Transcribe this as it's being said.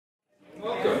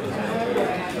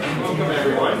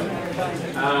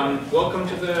Welcome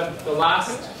to the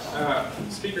last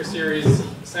speaker series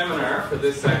seminar for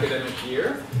this academic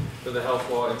year for the Health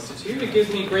Law Institute. It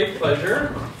gives me great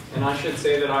pleasure, and I should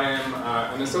say that I am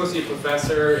an associate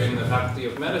professor in the Faculty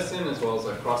of Medicine, as well as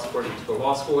a cross-reporting to the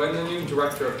law school, and the new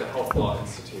director of the Health Law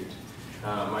Institute.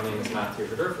 My name is Matthew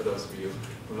Herder, for those of you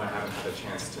whom I haven't had a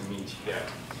chance to meet yet.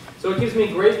 So it gives me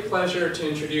great pleasure to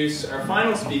introduce our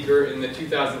final speaker in the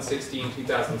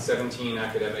 2016-2017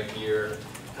 academic year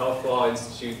Health Law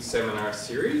Institute Seminar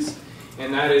Series,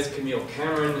 and that is Camille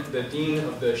Cameron, the Dean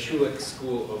of the Schulich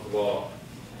School of Law.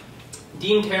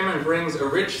 Dean Cameron brings a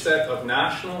rich set of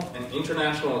national and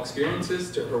international experiences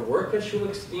to her work as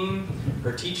Schulich's Dean,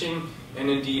 her teaching,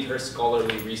 and indeed her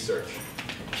scholarly research.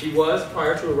 She was,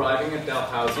 prior to arriving at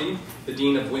Dalhousie, the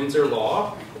Dean of Windsor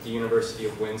Law at the University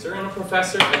of Windsor and a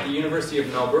professor at the University of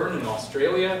Melbourne in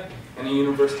Australia and a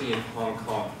university in Hong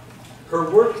Kong. Her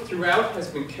work throughout has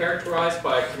been characterized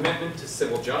by a commitment to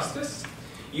civil justice,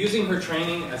 using her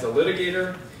training as a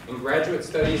litigator and graduate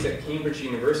studies at Cambridge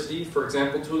University, for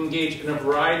example, to engage in a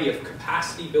variety of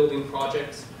capacity-building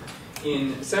projects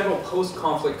in several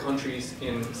post-conflict countries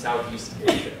in Southeast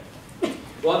Asia.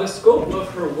 While the scope of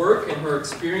her work and her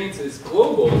experience is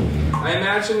global, I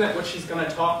imagine that what she's going to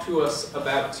talk to us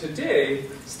about today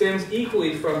stems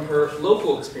equally from her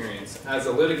local experience as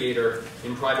a litigator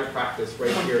in private practice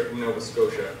right here in Nova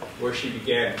Scotia, where she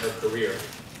began her career.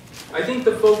 I think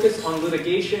the focus on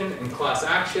litigation and class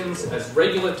actions as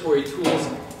regulatory tools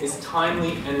is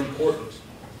timely and important,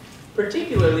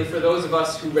 particularly for those of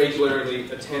us who regularly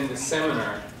attend this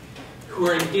seminar, who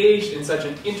are engaged in such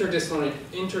an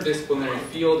interdisciplinary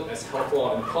field as health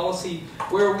law and policy,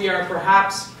 where we are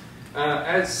perhaps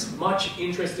as much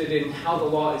interested in how the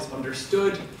law is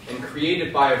understood and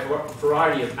created by a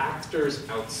variety of actors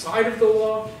outside of the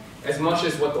law, as much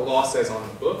as what the law says on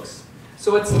the books.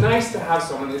 So it's nice to have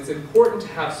someone, it's important to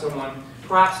have someone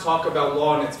perhaps talk about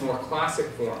law in its more classic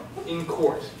form, in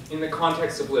court, in the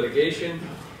context of litigation,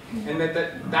 and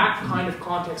that kind of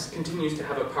context continues to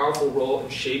have a powerful role in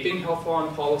shaping health law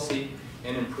and policy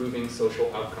and improving social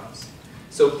outcomes.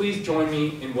 So please join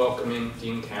me in welcoming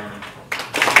Dean Cameron.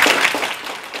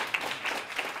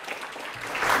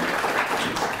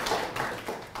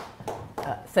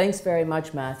 Thanks very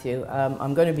much, Matthew.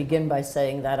 I'm going to begin by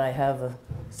saying that I have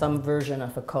some version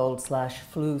of a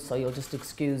cold/flu, so you'll just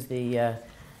excuse a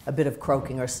bit of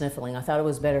croaking or sniffling. I thought it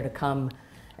was better to come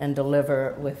and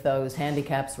deliver with those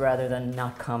handicaps rather than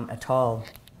not come at all.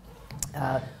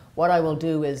 What I will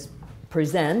do is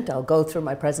present. I'll go through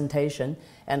my presentation,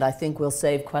 and I think we'll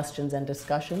save questions and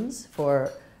discussions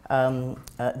for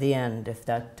the end, if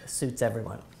that suits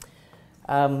everyone.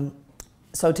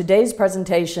 So today's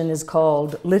presentation is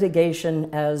called Litigation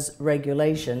as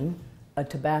Regulation, a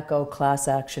Tobacco Class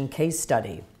Action Case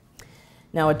Study.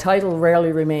 Now, a title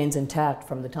rarely remains intact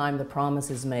from the time the promise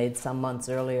is made some months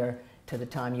earlier to the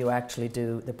time you actually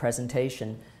do the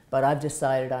presentation, but I've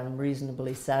decided I'm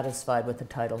reasonably satisfied with the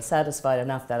title, satisfied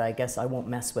enough that I guess I won't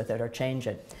mess with it or change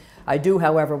it. I do,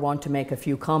 however, want to make a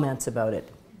few comments about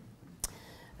it.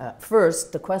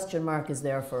 First, the question mark is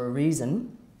there for a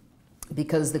reason,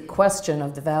 because the question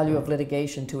of the value of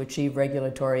litigation to achieve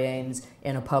regulatory aims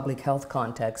in a public health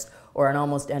context, or in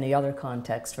almost any other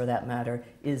context for that matter,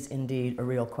 is indeed a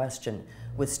real question,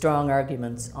 with strong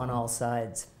arguments on all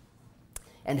sides.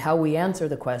 And how we answer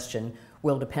the question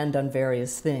will depend on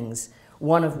various things,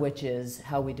 one of which is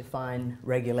how we define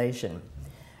regulation.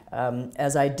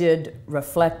 As I did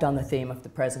reflect on the theme of the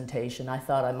presentation, I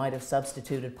thought I might have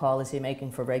substituted policy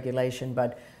making for regulation,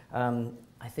 but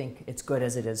I think it's good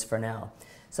as it is for now.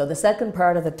 So the second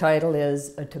part of the title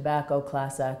is a tobacco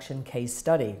class action case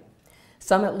study.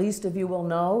 Some at least of you will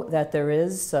know that there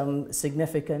is some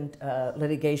significant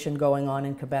litigation going on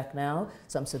in Quebec now,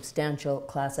 some substantial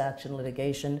class action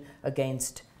litigation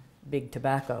against big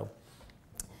tobacco.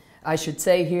 I should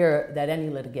say here that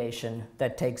any litigation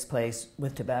that takes place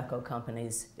with tobacco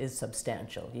companies is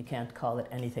substantial. You can't call it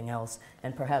anything else,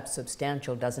 and perhaps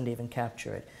substantial doesn't even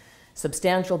capture it.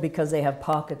 Substantial because they have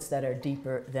pockets that are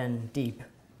deeper than deep.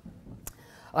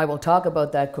 I will talk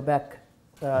about that Quebec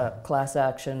class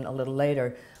action a little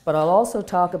later, but I'll also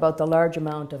talk about the large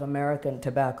amount of American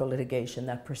tobacco litigation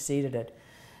that preceded it.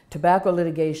 Tobacco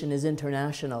litigation is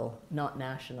international, not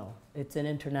national. It's an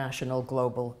international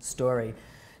global story.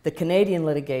 The Canadian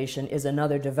litigation is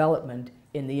another development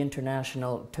in the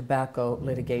international tobacco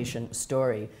litigation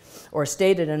story. Or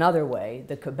stated another way,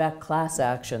 the Quebec class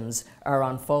actions are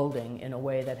unfolding in a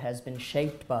way that has been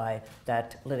shaped by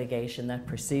that litigation that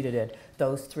preceded it,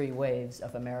 those three waves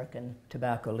of American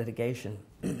tobacco litigation.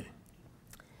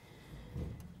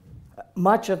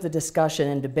 Much of the discussion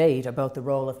and debate about the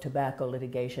role of tobacco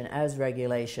litigation as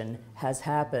regulation has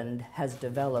happened, has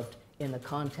developed in the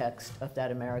context of that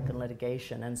American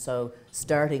litigation. And so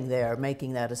starting there,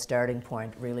 making that a starting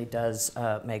point really does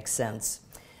make sense.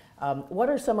 What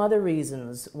are some other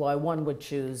reasons why one would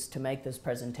choose to make this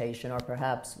presentation, or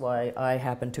perhaps why I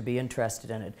happen to be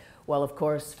interested in it? Well, of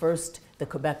course, first, the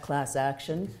Quebec class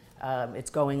action. It's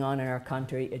going on in our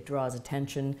country. It draws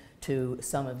attention to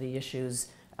some of the issues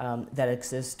that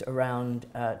exist around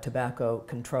tobacco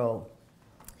control.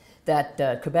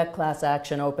 That Quebec class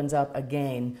action opens up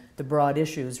again the broad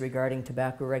issues regarding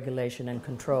tobacco regulation and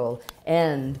control,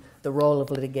 and the role of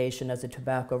litigation as a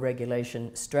tobacco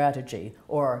regulation strategy,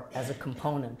 or as a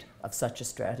component of such a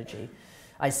strategy.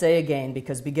 I say again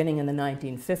because beginning in the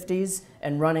 1950s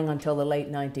and running until the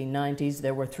late 1990s,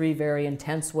 there were three very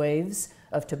intense waves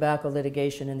of tobacco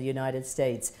litigation in the United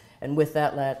States. And with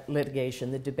that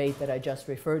litigation, the debate that I just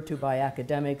referred to by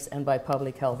academics and by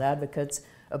public health advocates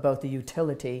about the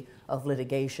utility of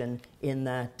litigation in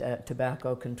that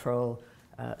tobacco control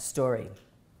story.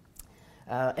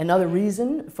 Another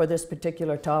reason for this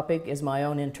particular topic is my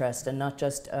own interest, and not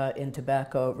just in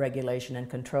tobacco regulation and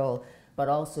control, but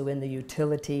also in the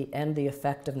utility and the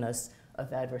effectiveness of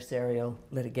adversarial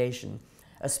litigation,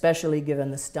 especially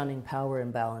given the stunning power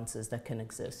imbalances that can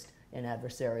exist in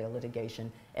adversarial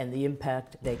litigation and the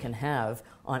impact they can have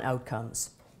on outcomes.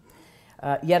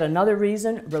 Yet another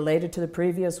reason related to the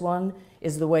previous one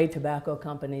is the way tobacco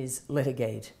companies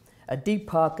litigate. A deep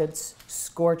pockets,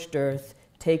 scorched earth,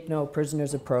 take no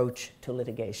prisoners approach to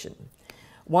litigation.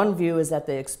 One view is that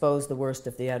they expose the worst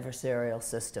of the adversarial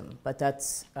system, but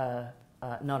that's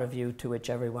not a view to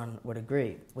which everyone would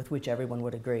agree, with which everyone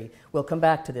would agree. We'll come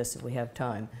back to this if we have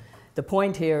time. The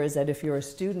point here is that if you're a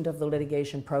student of the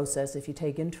litigation process, if you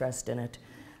take interest in it,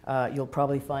 you'll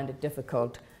probably find it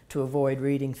difficult to avoid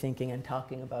reading, thinking, and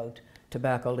talking about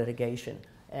tobacco litigation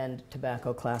and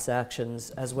tobacco class actions,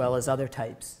 as well as other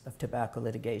types of tobacco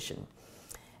litigation.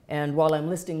 And while I'm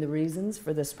listing the reasons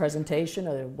for this presentation,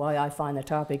 or why I find the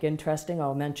topic interesting,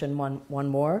 I'll mention one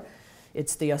more.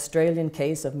 It's the Australian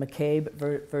case of McCabe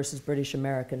versus British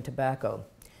American Tobacco.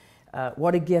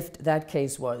 What a gift that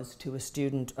case was to a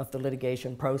student of the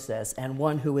litigation process, and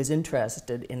one who is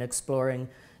interested in exploring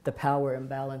the power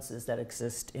imbalances that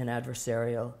exist in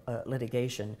adversarial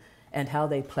litigation and how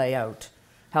they play out,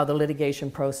 how the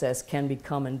litigation process can be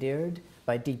commandeered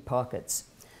by deep pockets.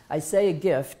 I say a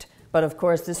gift, but of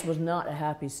course this was not a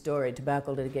happy story.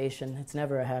 Tobacco litigation, it's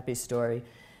never a happy story.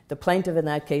 The plaintiff in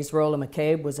that case, Rolla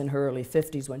McCabe, was in her early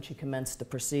 50s when she commenced the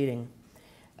proceeding.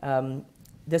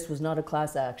 This was not a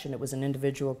class action, it was an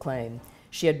individual claim.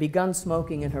 She had begun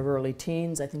smoking in her early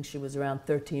teens. I think she was around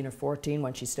 13 or 14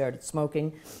 when she started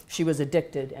smoking. She was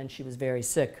addicted and she was very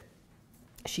sick.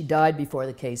 She died before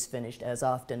the case finished, as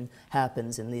often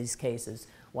happens in these cases.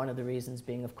 One of the reasons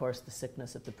being, of course, the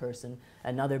sickness of the person.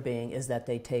 Another being is that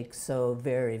they take so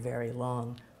very, very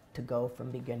long to go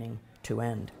from beginning to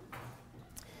end.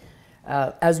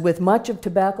 As with much of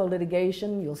tobacco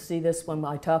litigation, you'll see this when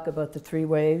I talk about the three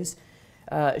waves.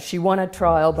 She won at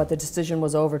trial, but the decision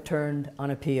was overturned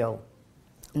on appeal.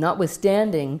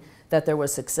 Notwithstanding that there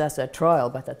was success at trial,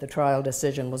 but that the trial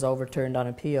decision was overturned on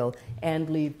appeal, and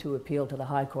leave to appeal to the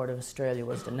High Court of Australia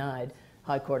was denied,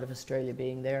 High Court of Australia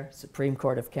being there, Supreme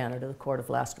Court of Canada, the court of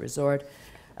last resort.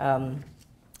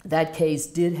 That case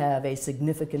did have a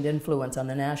significant influence on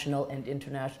the national and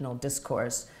international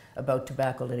discourse about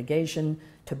tobacco litigation,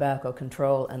 tobacco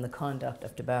control, and the conduct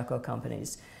of tobacco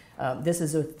companies. This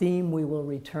is a theme we will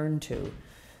return to,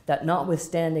 that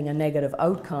notwithstanding a negative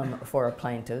outcome for a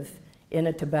plaintiff in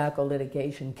a tobacco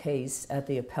litigation case at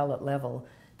the appellate level,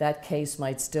 that case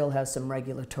might still have some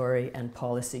regulatory and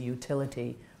policy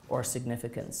utility or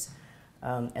significance.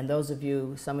 And those of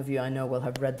you, some of you I know will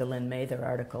have read the Lynn Mather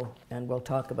article, and we'll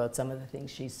talk about some of the things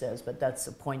she says, but that's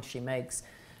the point she makes,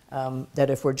 that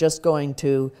if we're just going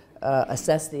to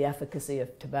assess the efficacy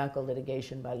of tobacco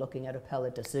litigation by looking at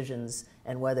appellate decisions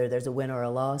and whether there's a win or a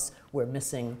loss, we're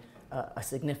missing a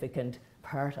significant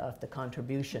part of the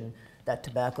contribution that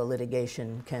tobacco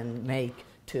litigation can make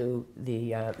to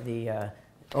the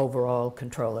overall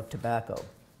control of tobacco.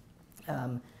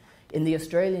 In the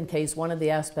Australian case, one of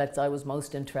the aspects I was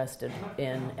most interested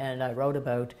in and I wrote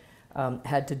about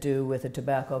had to do with a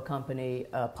tobacco company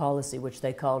policy, which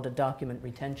they called a document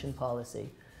retention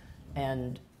policy.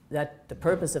 And the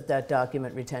purpose of that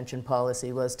document retention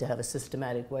policy was to have a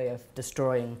systematic way of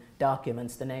destroying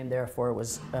documents. The name, therefore,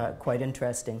 was quite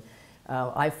interesting.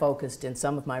 I focused in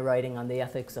some of my writing on the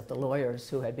ethics of the lawyers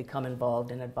who had become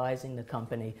involved in advising the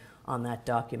company on that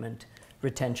document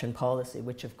retention policy,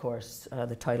 which, of course,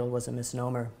 the title was a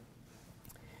misnomer.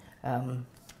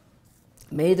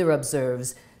 Mather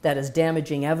observes that as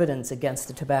damaging evidence against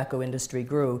the tobacco industry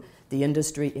grew, the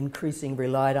industry increasingly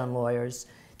relied on lawyers.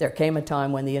 There came a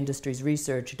time when the industry's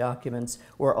research documents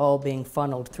were all being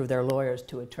funneled through their lawyers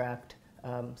to attract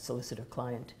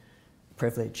solicitor-client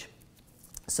privilege.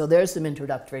 So there's some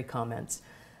introductory comments.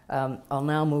 I'll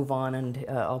now move on and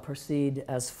I'll proceed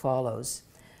as follows.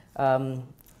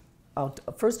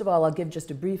 First of all, I'll give just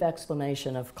a brief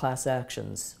explanation of class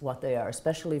actions, what they are,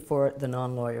 especially for the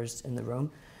non-lawyers in the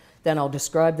room. Then I'll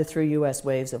describe the 3 U.S.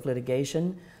 waves of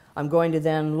litigation. I'm going to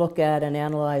then look at and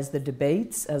analyze the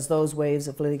debates as those waves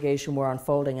of litigation were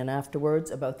unfolding and afterwards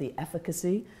about the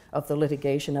efficacy of the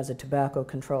litigation as a tobacco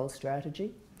control strategy.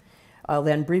 I'll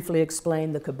then briefly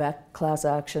explain the Quebec class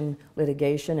action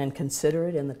litigation and consider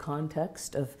it in the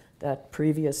context of that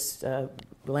previous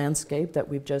landscape that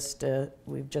we've just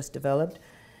developed.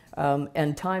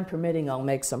 And time permitting, I'll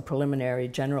make some preliminary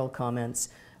general comments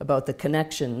about the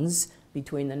connections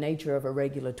between the nature of a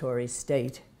regulatory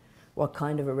state, what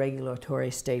kind of a regulatory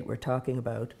state we're talking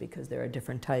about, because there are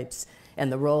different types,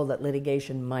 and the role that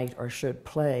litigation might or should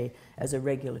play as a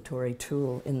regulatory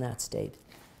tool in that state.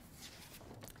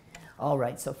 All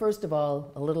right, so first of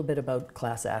all, a little bit about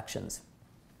class actions.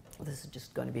 This is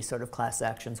just going to be sort of class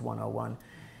actions 101.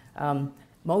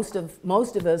 Most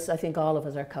of us, I think all of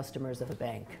us, are customers of a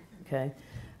bank, okay?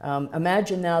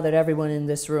 Imagine now that everyone in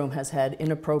this room has had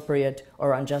inappropriate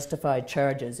or unjustified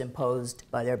charges imposed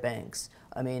by their banks.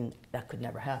 I mean, that could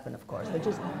never happen, of course, but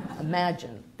just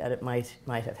imagine that it might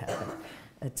have happened.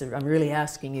 I'm really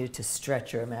asking you to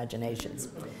stretch your imaginations.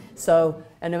 So,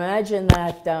 and imagine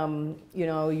that, you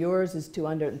know, yours is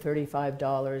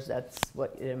 $235, that's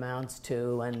what it amounts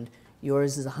to, and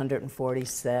yours is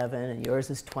 $147, and yours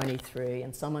is $23,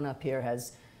 and someone up here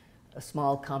has a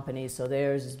small company, so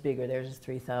theirs is bigger, theirs is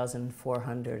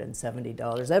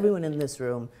 $3,470. Everyone in this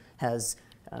room has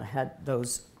had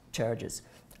those charges.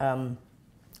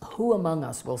 Who among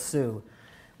us will sue?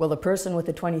 Will the person with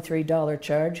the $23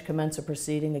 charge commence a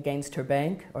proceeding against her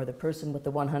bank, or the person with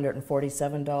the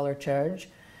 $147 charge?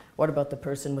 What about the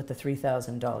person with the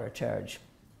 $3,000 charge?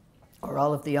 Or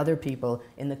all of the other people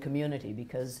in the community?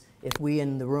 Because if we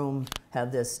in the room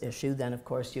have this issue, then of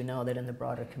course you know that in the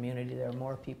broader community there are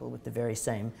more people with the very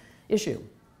same issue.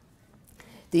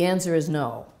 The answer is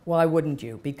no. Why wouldn't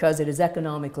you? Because it is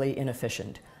economically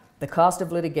inefficient. The cost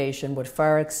of litigation would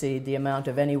far exceed the amount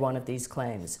of any one of these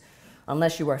claims.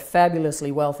 Unless you are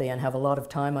fabulously wealthy and have a lot of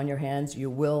time on your hands, you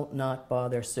will not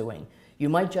bother suing. You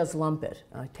might just lump it,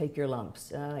 take your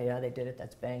lumps. Yeah, they did it,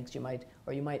 that's banks. You might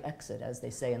exit, as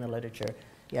they say in the literature.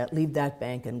 Yeah, leave that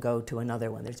bank and go to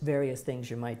another one. There's various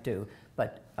things you might do,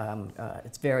 but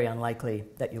it's very unlikely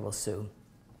that you will sue.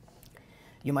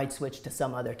 You might switch to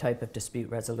some other type of dispute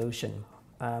resolution.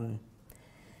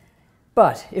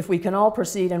 But if we can all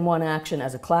proceed in one action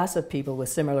as a class of people with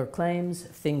similar claims,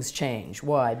 things change.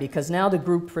 Why? Because now the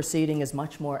group proceeding is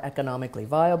much more economically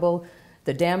viable.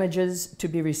 The damages to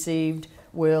be received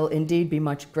will indeed be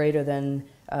much greater than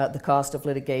the cost of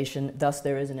litigation. Thus,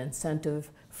 there is an incentive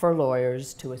for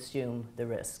lawyers to assume the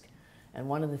risk. And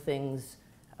one of the things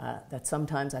that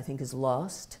sometimes I think is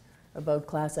lost about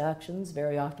class actions,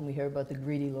 very often we hear about the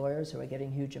greedy lawyers who are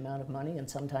getting a huge amount of money, and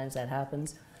sometimes that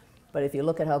happens. But if you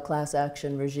look at how class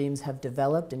action regimes have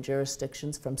developed in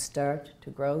jurisdictions from start to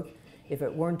growth, if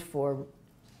it weren't for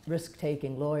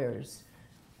risk-taking lawyers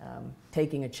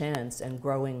taking a chance and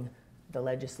growing the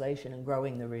legislation and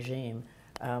growing the regime,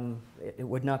 it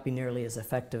would not be nearly as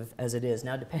effective as it is.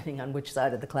 Now, depending on which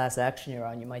side of the class action you're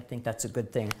on, you might think that's a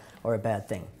good thing or a bad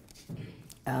thing.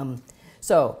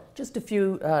 So, just a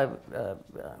few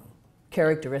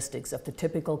characteristics of the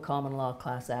typical common law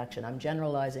class action. I'm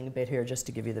generalizing a bit here just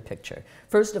to give you the picture.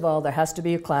 First of all, there has to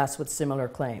be a class with similar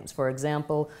claims. For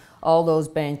example, all those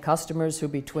bank customers who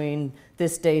between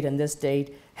this date and this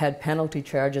date had penalty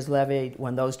charges levied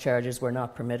when those charges were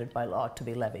not permitted by law to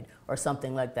be levied, or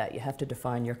something like that. You have to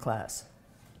define your class.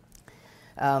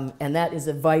 And that is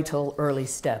a vital early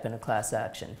step in a class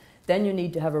action. Then you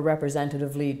need to have a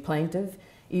representative lead plaintiff.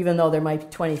 Even though there might be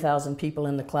 20,000 people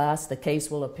in the class, the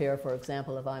case will appear, for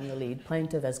example, if I'm the lead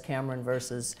plaintiff, as Cameron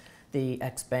versus the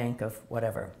ex-bank of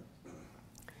whatever.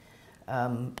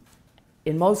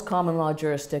 In most common law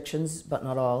jurisdictions, but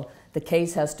not all, the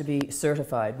case has to be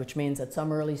certified, which means at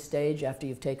some early stage, after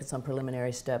you've taken some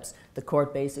preliminary steps, the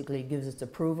court basically gives its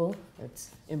approval,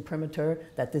 its imprimatur,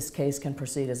 that this case can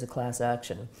proceed as a class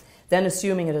action. Then,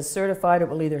 assuming it is certified, it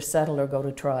will either settle or go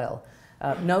to trial.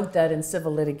 Note that in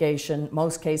civil litigation,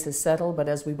 most cases settle, but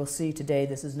as we will see today,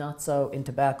 this is not so in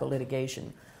tobacco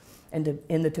litigation. And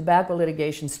in the tobacco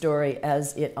litigation story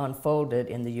as it unfolded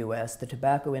in the US, the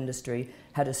tobacco industry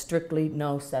had a strictly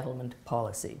no settlement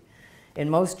policy. In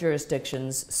most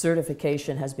jurisdictions,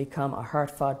 certification has become a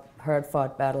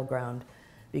hard-fought battleground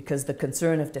because the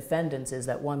concern of defendants is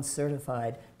that once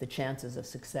certified, the chances of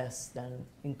success then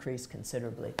increase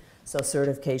considerably. So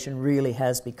certification really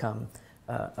has become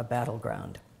a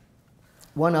battleground.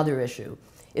 One other issue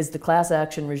is the class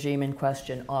action regime in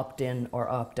question opt-in or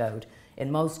opt-out. In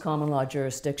most common law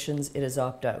jurisdictions, it is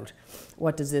opt-out.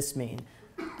 What does this mean?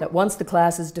 That once the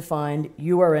class is defined,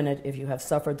 you are in it if you have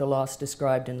suffered the loss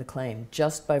described in the claim,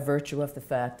 just by virtue of the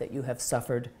fact that you have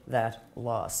suffered that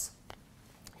loss.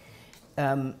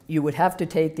 You would have to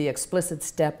take the explicit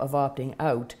step of opting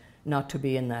out not to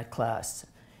be in that class.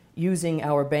 Using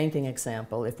our banking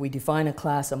example, if we define a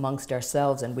class amongst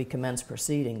ourselves and we commence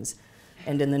proceedings,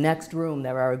 and in the next room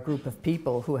there are a group of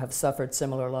people who have suffered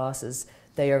similar losses,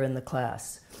 they are in the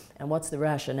class. And what's the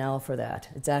rationale for that?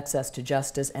 It's access to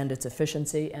justice and its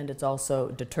efficiency, and it's also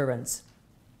deterrence.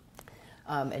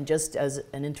 And just as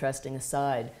an interesting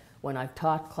aside, when I've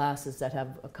taught classes that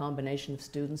have a combination of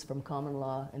students from common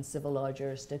law and civil law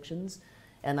jurisdictions,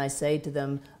 and I say to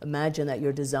them, imagine that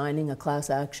you're designing a class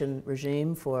action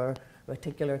regime for a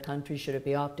particular country, should it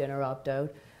be opt-in or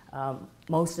opt-out?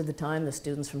 Most of the time, the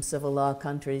students from civil law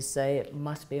countries say it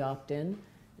must be opt-in.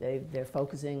 They're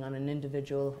focusing on an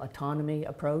individual autonomy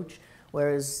approach,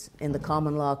 whereas in the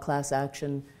common law class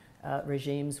action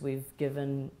regimes, we've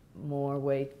given more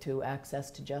weight to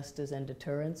access to justice and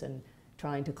deterrence and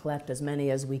trying to collect as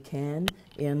many as we can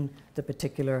in the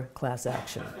particular class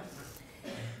action.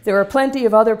 There are plenty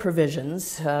of other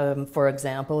provisions, for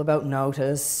example, about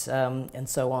notice and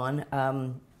so on.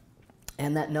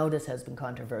 And that notice has been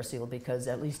controversial because,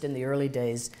 at least in the early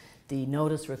days, the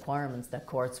notice requirements that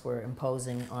courts were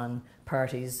imposing on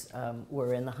parties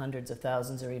were in the hundreds of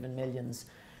thousands or even millions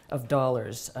of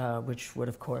dollars, which would,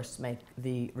 of course, make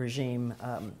the regime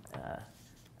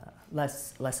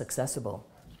less accessible.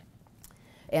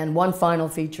 And one final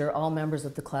feature, all members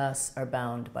of the class are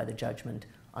bound by the judgment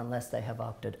unless they have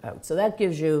opted out. So that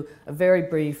gives you a very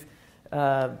brief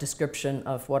description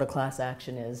of what a class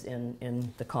action is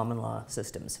in the common law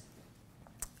systems.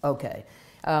 Okay.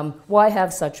 Why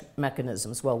have such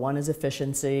mechanisms? Well, one is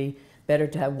efficiency. Better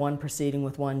to have one proceeding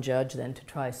with one judge than to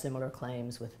try similar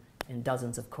claims in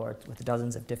dozens of courts with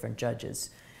dozens of different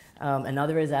judges.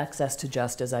 Another is access to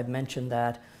justice. I've mentioned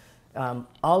that.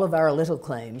 All of our little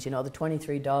claims, you know, the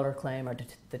 $23 claim or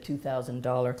the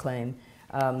 $2,000 claim,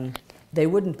 they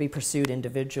wouldn't be pursued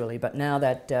individually, but now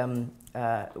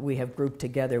that we have grouped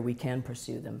together, we can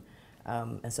pursue them.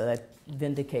 And so that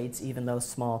vindicates even those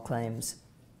small claims.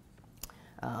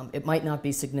 It might not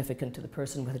be significant to the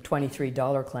person with a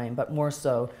 $23 claim, but more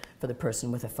so for the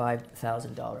person with a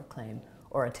 $5,000 claim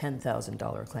or a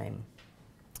 $10,000 claim.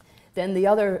 Then the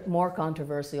other more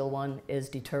controversial one is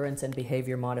deterrence and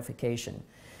behavior modification.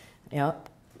 You know,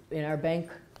 in our bank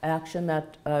action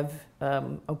that I've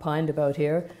opined about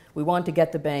here, we want to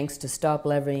get the banks to stop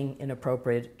levying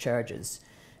inappropriate charges.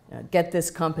 Get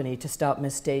this company to stop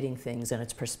misstating things in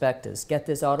its prospectus. Get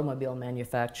this automobile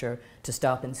manufacturer to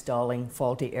stop installing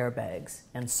faulty airbags,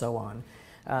 and so on.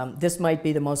 This might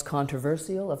be the most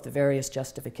controversial of the various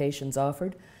justifications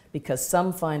offered because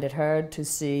some find it hard to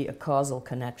see a causal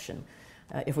connection.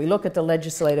 If we look at the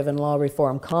legislative and law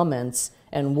reform comments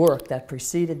and work that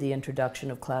preceded the introduction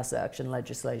of class action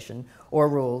legislation or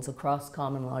rules across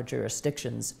common law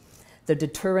jurisdictions, the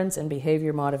deterrence and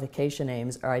behavior modification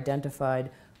aims are identified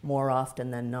more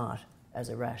often than not as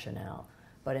a rationale.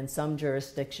 But in some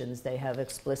jurisdictions, they have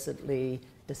explicitly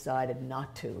decided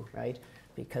not to, right?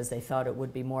 Because they thought it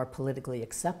would be more politically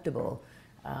acceptable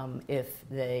if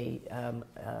they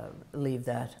leave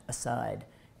that aside.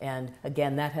 And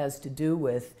again, that has to do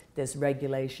with this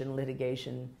regulation,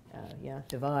 litigation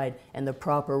divide and the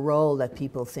proper role that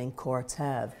people think courts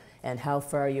have and how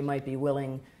far you might be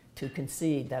willing to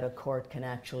concede that a court can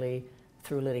actually,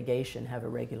 through litigation, have a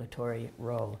regulatory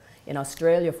role. In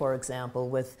Australia, for example,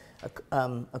 with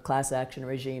a class action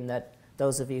regime that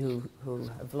those of you who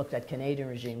have looked at Canadian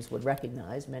regimes would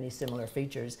recognize many similar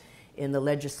features, in the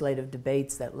legislative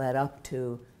debates that led up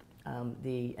to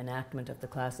the enactment of the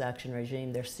class action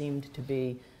regime, there seemed to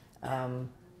be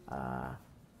a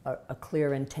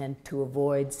clear intent to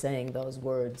avoid saying those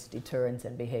words, deterrence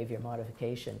and behavior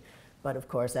modification. But of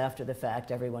course, after the fact,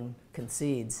 everyone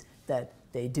concedes that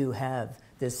they do have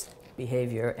this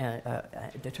behavior,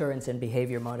 deterrence and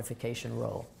behavior modification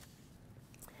role.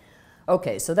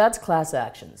 Okay, so that's class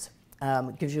actions.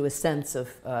 It gives you a sense of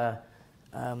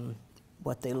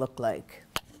what they look like.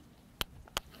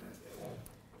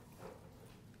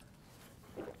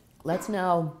 Let's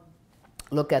now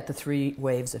look at the three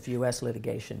waves of U.S.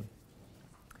 litigation.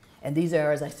 And these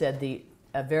are, as I said,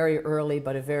 a very early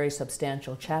but a very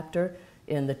substantial chapter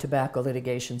in the tobacco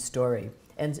litigation story.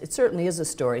 And it certainly is a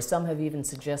story. Some have even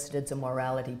suggested it's a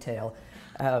morality tale.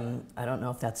 I don't know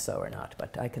if that's so or not,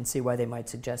 but I can see why they might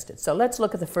suggest it. So let's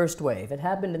look at the first wave. It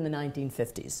happened in the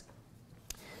 1950s.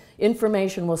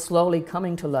 Information was slowly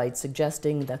coming to light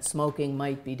suggesting that smoking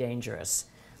might be dangerous.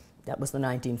 That was the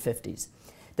 1950s.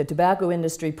 The tobacco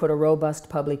industry put a robust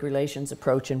public relations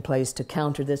approach in place to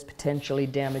counter this potentially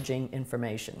damaging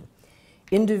information.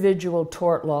 Individual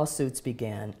tort lawsuits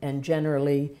began, and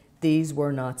generally these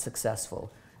were not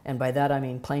successful. And by that I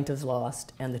mean plaintiffs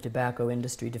lost and the tobacco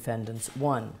industry defendants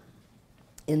won.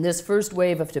 In this first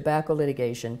wave of tobacco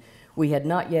litigation, we had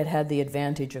not yet had the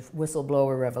advantage of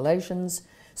whistleblower revelations,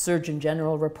 Surgeon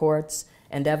General reports,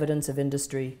 and evidence of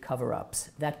industry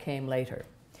cover-ups. That came later.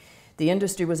 The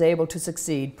industry was able to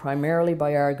succeed primarily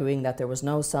by arguing that there was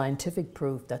no scientific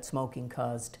proof that smoking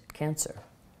caused cancer.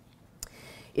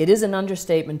 It is an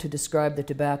understatement to describe the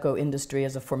tobacco industry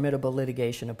as a formidable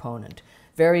litigation opponent.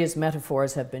 Various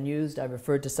metaphors have been used. I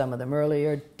referred to some of them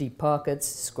earlier: deep pockets,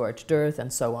 scorched earth,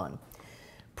 and so on.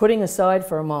 Putting aside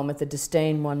for a moment the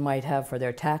disdain one might have for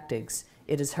their tactics,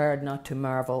 it is hard not to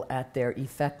marvel at their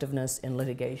effectiveness in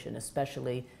litigation,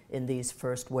 especially in these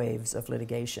first waves of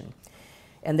litigation.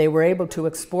 And they were able to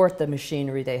export the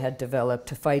machinery they had developed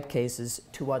to fight cases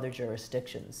to other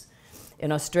jurisdictions.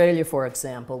 In Australia, for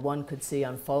example, one could see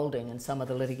unfolding in some of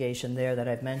the litigation there that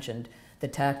I've mentioned the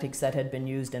tactics that had been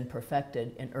used and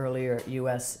perfected in earlier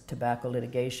U.S. tobacco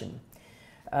litigation.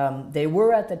 They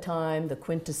were at the time the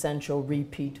quintessential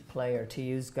repeat player, to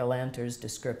use Galanter's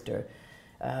descriptor.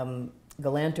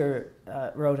 Galanter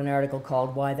wrote an article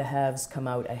called "Why the Haves Come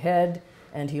Out Ahead,"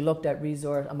 and he looked at,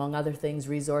 among other things,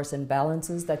 resource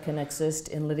imbalances that can exist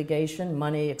in litigation,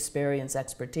 money, experience,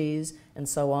 expertise, and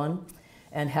so on,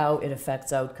 and how it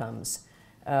affects outcomes.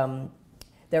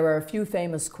 There are a few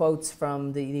famous quotes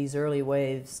from these early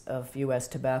waves of U.S.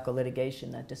 tobacco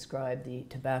litigation that describe the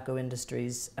tobacco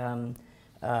industry's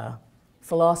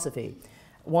philosophy.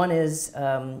 One is,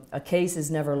 a case is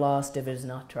never lost if it is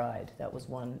not tried. That was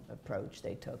one approach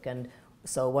they took. And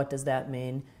so what does that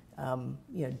mean?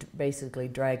 Basically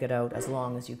drag it out as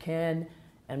long as you can.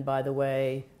 And by the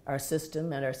way, our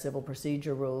system and our civil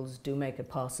procedure rules do make it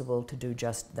possible to do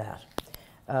just that.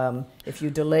 If you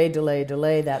delay,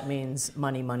 that means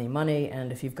money, money, money,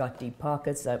 and if you've got deep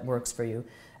pockets, that works for you.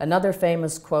 Another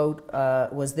famous quote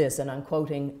was this, and I'm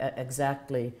quoting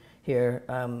exactly here,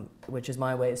 which is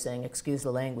my way of saying, excuse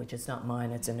the language, it's not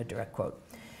mine, it's in a direct quote.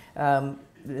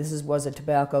 Was a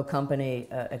tobacco company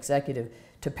executive.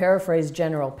 To paraphrase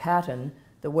General Patton,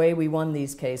 the way we won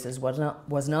these cases was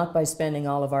not by spending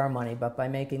all of our money, but by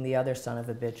making the other son of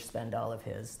a bitch spend all of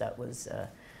his. That was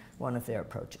one of their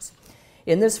approaches.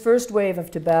 In this first wave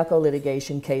of tobacco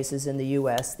litigation cases in the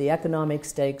U.S., the economic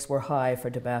stakes were high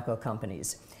for tobacco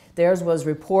companies. Theirs was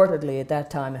reportedly at that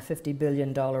time a $50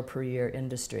 billion per year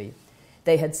industry.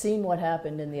 They had seen what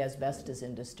happened in the asbestos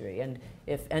industry, and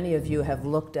if any of you have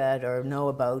looked at or know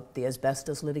about the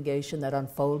asbestos litigation that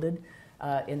unfolded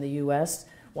in the U.S.,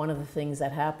 one of the things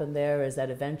that happened there is that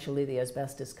eventually the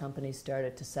asbestos companies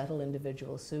started to settle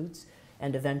individual suits,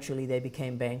 and eventually they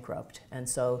became bankrupt. And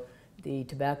so the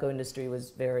tobacco industry was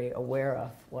very aware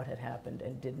of what had happened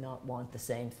and did not want the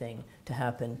same thing to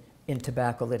happen in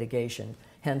tobacco litigation.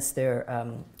 Hence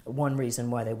one reason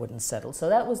why they wouldn't settle. So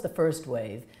that was the first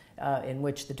wave in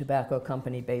which the tobacco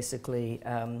company basically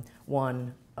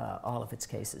won all of its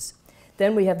cases.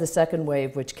 Then we have the second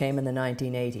wave, which came in the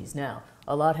 1980s. Now,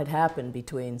 a lot had happened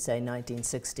between, say,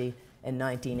 1960 and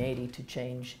 1980 to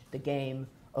change the game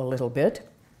a little bit.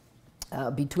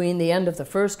 Between the end of the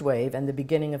first wave and the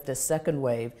beginning of this second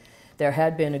wave, there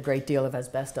had been a great deal of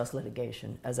asbestos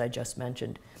litigation, as I just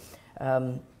mentioned.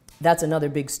 That's another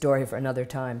big story for another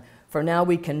time. For now,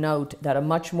 we can note that a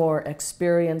much more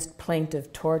experienced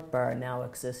plaintiff tort bar now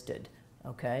existed.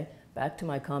 Okay? Back to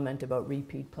my comment about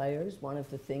repeat players. One of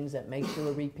the things that makes you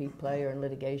a repeat player in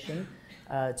litigation,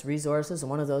 it's resources, and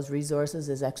one of those resources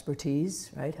is expertise,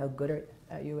 right? How good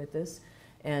are you at this?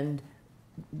 And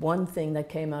one thing that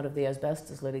came out of the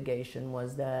asbestos litigation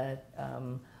was that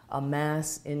a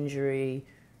mass injury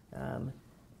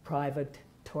private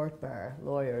tort bar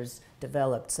lawyers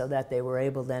developed so that they were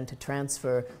able then to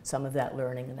transfer some of that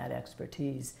learning and that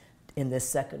expertise in this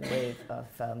second wave of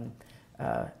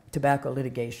tobacco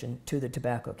litigation to the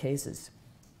tobacco cases.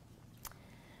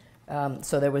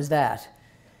 So there was that.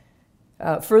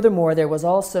 Furthermore, there was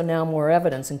also now more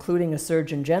evidence, including a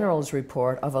Surgeon General's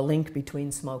report, of a link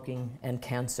between smoking and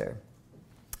cancer.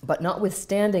 But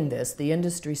notwithstanding this, the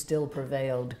industry still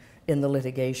prevailed in the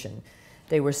litigation.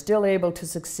 They were still able to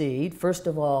succeed, first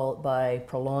of all, by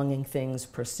prolonging things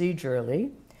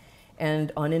procedurally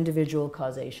and on individual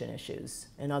causation issues.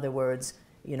 In other words,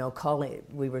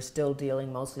 we were still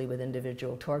dealing mostly with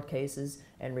individual tort cases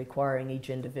and requiring each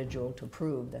individual to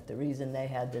prove that the reason they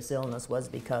had this illness was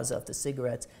because of the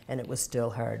cigarettes, and it was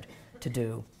still hard to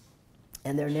do.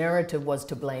 And their narrative was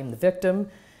to blame the victim.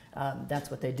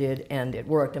 That's what they did, and it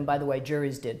worked. And by the way,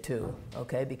 juries did too,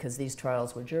 okay? Because these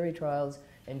trials were jury trials,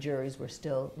 and juries were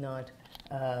still not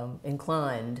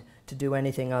inclined to do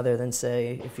anything other than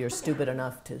say, if you're stupid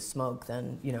enough to smoke,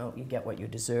 then you get what you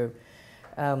deserve.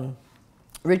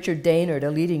 Richard Daynard, a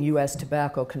leading U.S.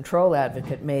 tobacco control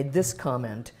advocate, made this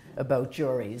comment about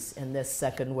juries in this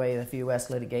second wave of U.S.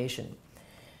 litigation.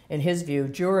 In his view,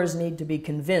 jurors need to be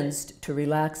convinced to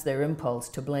relax their impulse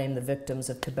to blame the victims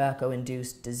of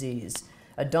tobacco-induced disease.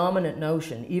 A dominant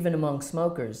notion, even among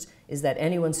smokers, is that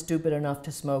anyone stupid enough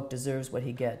to smoke deserves what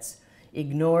he gets.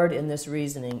 Ignored in this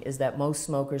reasoning is that most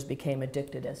smokers became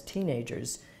addicted as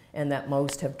teenagers and that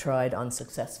most have tried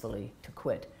unsuccessfully to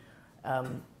quit.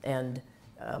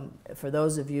 For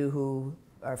those of you who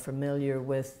are familiar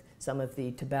with some of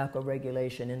the tobacco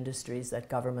regulation industries that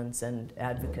governments and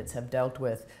advocates have dealt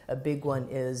with, a big one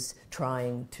is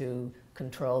trying to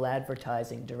control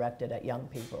advertising directed at young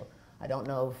people. I don't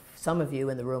know if some of you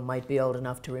in the room might be old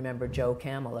enough to remember Joe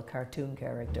Camille, a cartoon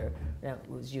character that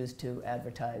was used to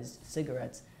advertise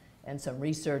cigarettes. And some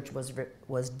research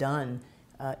was done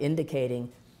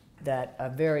indicating that a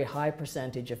very high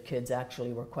percentage of kids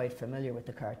actually were quite familiar with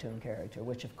the cartoon character,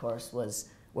 which of course was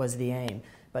the aim.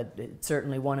 But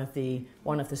certainly one of the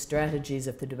strategies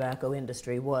of the tobacco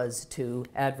industry was to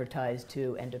advertise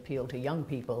to and appeal to young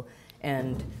people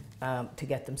and to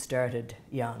get them started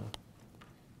young.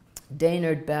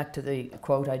 Daynard, back to the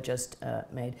quote I just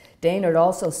made, Daynard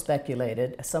also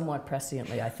speculated, somewhat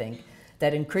presciently I think,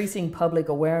 that increasing public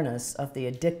awareness of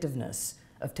the addictiveness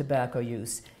of tobacco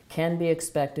use can be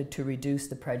expected to reduce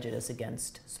the prejudice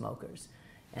against smokers.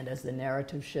 And as the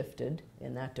narrative shifted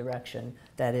in that direction,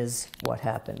 that is what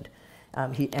happened.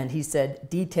 He said,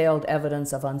 detailed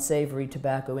evidence of unsavory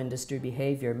tobacco industry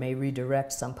behavior may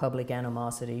redirect some public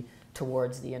animosity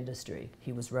towards the industry.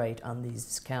 He was right on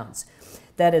these counts.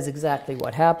 That is exactly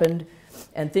what happened,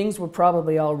 and things were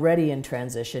probably already in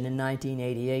transition in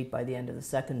 1988 by the end of the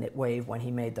second wave when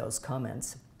he made those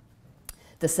comments.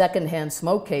 The secondhand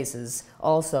smoke cases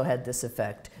also had this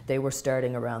effect. They were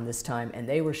starting around this time, and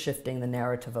they were shifting the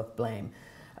narrative of blame.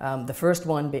 The first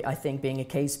one, I think, being a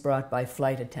case brought by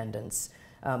flight attendants.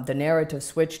 The narrative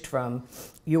switched from,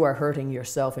 you are hurting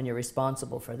yourself and you're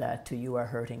responsible for that, to you are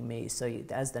hurting me. So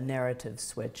as the narrative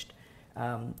switched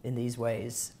in these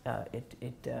ways,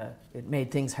 it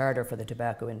made things harder for the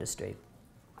tobacco industry.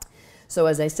 So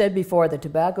as I said before, the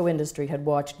tobacco industry had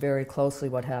watched very closely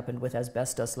what happened with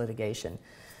asbestos litigation.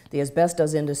 The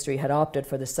asbestos industry had opted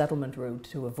for the settlement route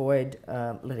to avoid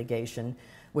litigation,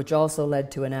 which also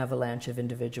led to an avalanche of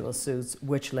individual suits,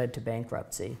 which led to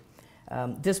bankruptcy.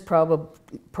 This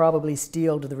probably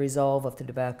steeled the resolve of the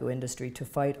tobacco industry to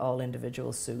fight all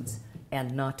individual suits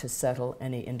and not to settle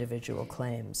any individual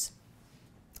claims.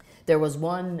 There was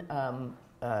one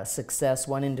success,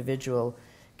 one individual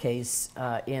case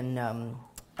in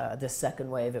the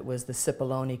second wave. It was the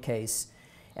Cipollone case.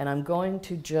 And I'm going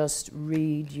to just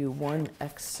read you one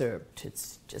excerpt.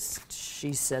 It's just,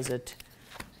 she says it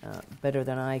better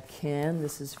than I can.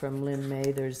 This is from Lynn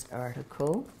Mather's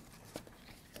article,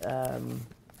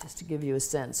 just to give you a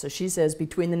sense. So she says,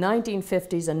 between the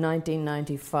 1950s and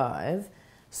 1995,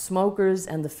 smokers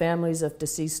and the families of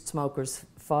deceased smokers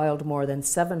filed more than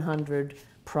 700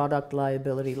 product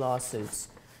liability lawsuits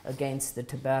against the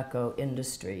tobacco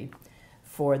industry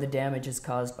for the damages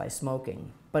caused by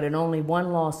smoking. But in only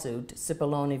one lawsuit,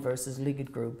 Cipollone versus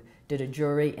Liggett Group, did a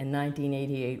jury in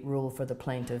 1988 rule for the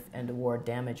plaintiff and award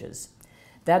damages.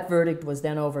 That verdict was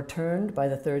then overturned by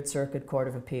the Third Circuit Court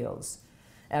of Appeals.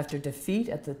 After defeat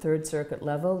at the Third Circuit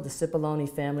level, the Cipollone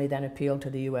family then appealed to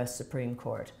the U.S. Supreme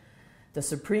Court. The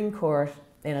Supreme Court,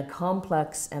 in a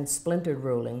complex and splintered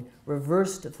ruling,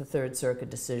 reversed the Third Circuit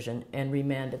decision and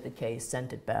remanded the case,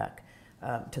 sent it back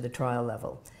to the trial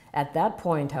level. At that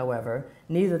point, however,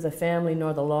 neither the family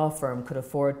nor the law firm could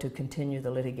afford to continue the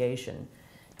litigation.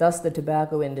 Thus, the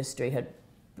tobacco industry had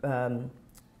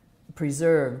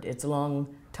preserved its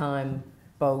long-time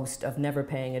boast of never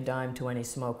paying a dime to any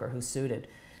smoker who sued it.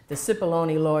 The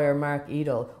Cipollone lawyer, Mark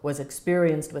Edel, was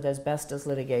experienced with asbestos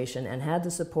litigation and had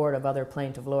the support of other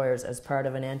plaintiff lawyers as part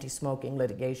of an anti-smoking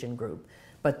litigation group,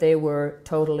 but they were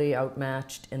totally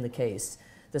outmatched in the case.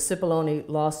 The Cipollone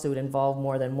lawsuit involved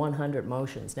more than 100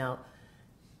 motions. Now,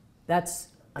 that's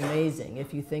amazing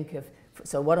if you think of,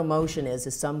 so what a motion is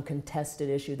some contested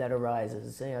issue that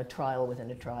arises, a trial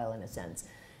within a trial in a sense.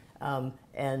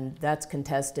 And that's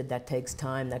contested, that takes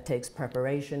time, that takes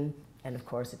preparation, and of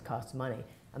course it costs money.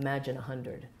 Imagine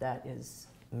 100, that is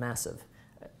massive.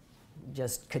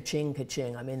 Just ka-ching,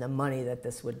 ka-ching. I mean, the money that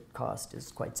this would cost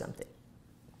is quite something.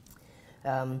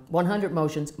 100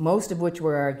 motions, most of which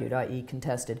were argued, i.e.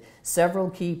 contested, several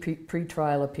key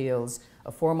pre-trial appeals,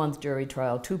 a 4-month jury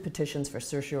trial, 2 petitions for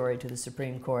certiorari to the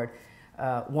Supreme Court,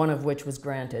 one of which was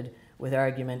granted with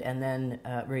argument and then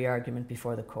re-argument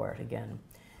before the court again.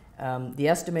 The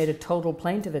estimated total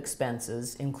plaintiff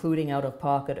expenses, including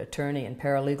out-of-pocket attorney and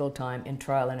paralegal time in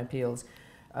trial and appeals,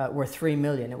 were $3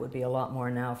 million. It would be a lot more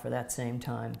now for that same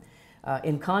time.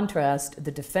 In contrast,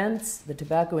 the defense, the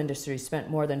tobacco industry, spent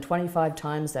more than 25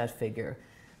 times that figure.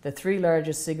 The 3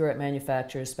 largest cigarette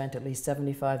manufacturers spent at least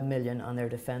 $75 million on their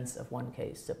defense of one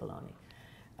case, Cipollone.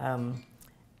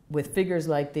 With figures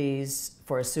like these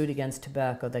for a suit against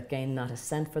tobacco that gained not a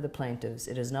cent for the plaintiffs,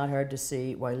 it is not hard to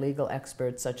see why legal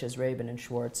experts such as Rabin and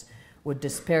Schwartz would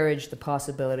disparage the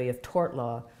possibility of tort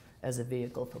law as a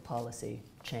vehicle for policy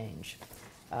change.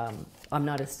 I'm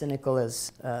not as cynical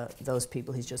as those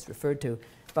people he's just referred to,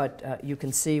 but you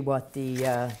can see what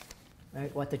the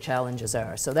challenges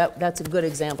are. So that's a good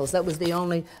example. So that was the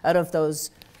only, out of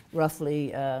those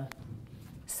roughly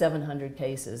 700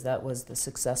 cases, that was the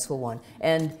successful one.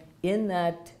 And in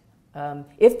that,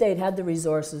 if they'd had the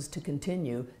resources to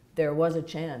continue, there was a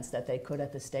chance that they could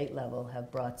at the state level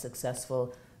have brought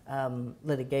successful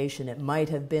litigation. It might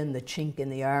have been the chink in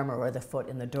the armor or the foot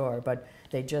in the door, but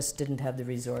they just didn't have the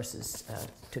resources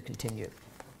to continue.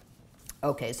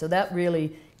 Okay, so that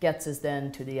really gets us then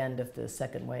to the end of the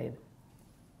second wave.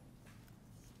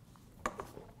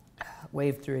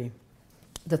 Wave 3.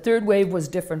 The third wave was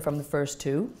different from the first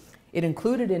 2. It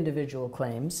included individual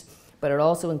claims, but it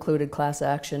also included class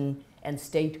action and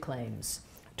state claims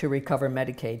to recover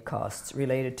Medicaid costs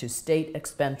related to state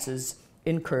expenses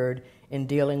incurred in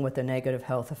dealing with the negative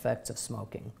health effects of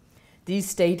smoking. These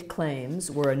state claims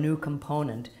were a new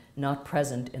component not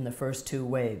present in the first 2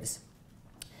 waves.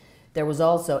 There was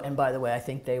also, and by the way, I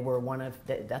think they were one of,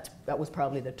 that was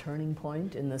probably the turning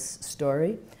point in this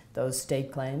story, those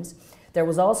state claims. There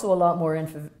was also a lot more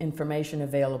information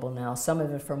available now, some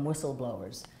of it from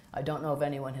whistleblowers. I don't know if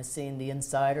anyone has seen The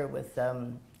Insider with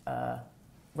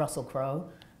Russell Crowe,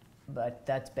 but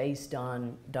that's based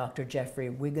on Dr. Jeffrey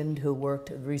Wigand, who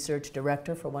worked as research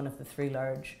director for one of the 3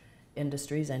 large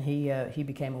industries, and he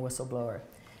became a whistleblower.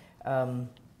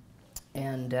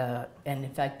 And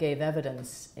in fact gave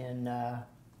evidence in,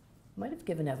 might have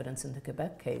given evidence in the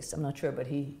Quebec case, I'm not sure, but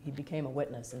he became a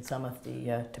witness in some of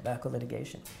the tobacco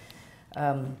litigation.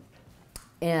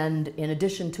 And in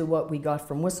addition to what we got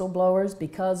from whistleblowers,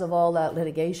 because of all that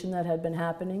litigation that had been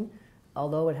happening,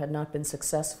 although it had not been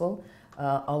successful,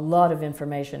 a lot of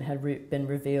information had been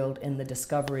revealed in the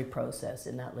discovery process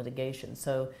in that litigation.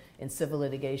 So in civil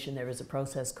litigation, there is a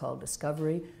process called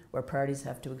discovery, where parties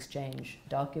have to exchange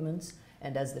documents,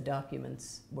 and as the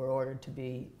documents were ordered to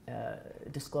be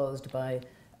disclosed by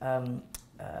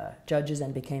judges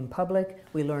and became public,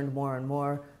 we learned more and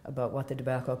more about what the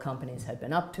tobacco companies had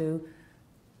been up to,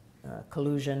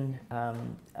 collusion,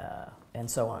 and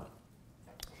so on.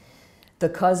 The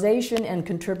causation and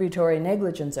contributory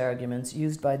negligence arguments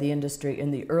used by the industry in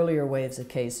the earlier waves of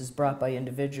cases brought by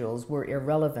individuals were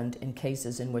irrelevant in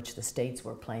cases in which the states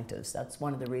were plaintiffs. That's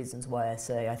one of the reasons why I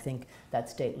say I think that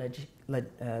state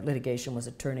litigation was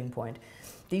a turning point.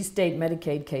 These state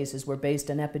Medicaid cases were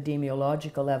based on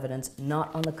epidemiological evidence,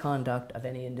 not on the conduct of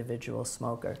any individual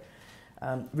smoker.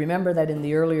 Remember that in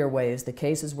the earlier waves, the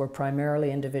cases were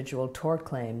primarily individual tort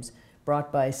claims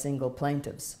brought by single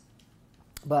plaintiffs.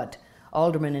 But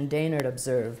Alderman and Daynard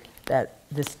observed that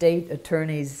the state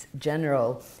attorneys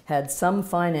general had some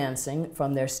financing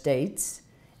from their states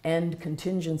and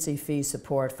contingency fee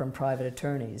support from private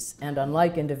attorneys. And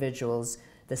unlike individuals,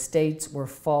 the states were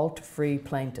fault-free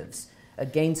plaintiffs,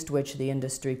 against which the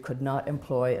industry could not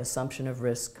employ assumption of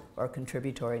risk or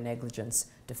contributory negligence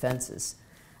defenses.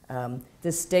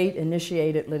 This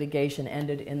state-initiated litigation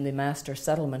ended in the Master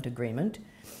Settlement Agreement,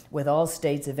 with all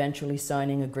states eventually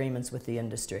signing agreements with the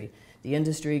industry. The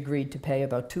industry agreed to pay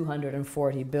about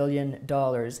 $240 billion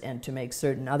and to make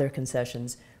certain other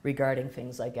concessions regarding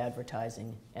things like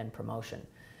advertising and promotion.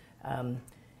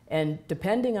 And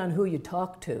depending on who you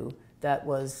talk to, that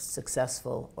was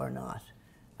successful or not.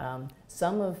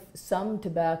 Some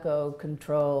tobacco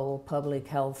control, public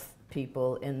health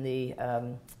people in the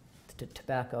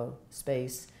tobacco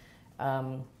space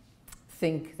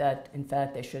think that, in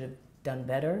fact, they should have done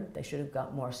better. They should have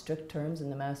got more strict terms in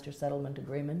the master settlement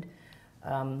agreement.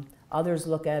 Others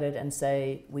look at it and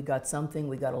say, we got something,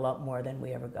 we got a lot more than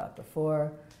we ever got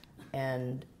before,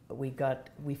 and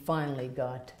we finally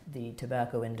got the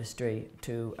tobacco industry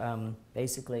to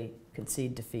basically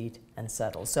concede defeat and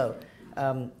settle. So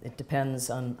it depends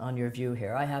on your view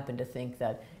here. I happen to think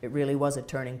that it really was a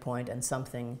turning point and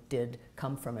something did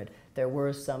come from it. There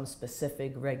were some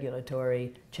specific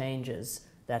regulatory changes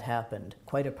that happened,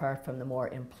 quite apart from the more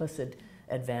implicit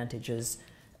advantages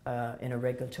in a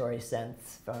regulatory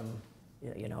sense from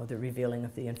the revealing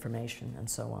of the information and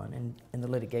so on in the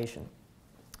litigation.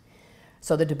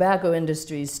 So the tobacco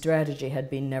industry's strategy had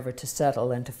been never to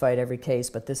settle and to fight every case,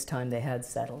 but this time they had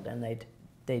settled and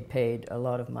they'd paid a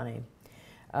lot of money.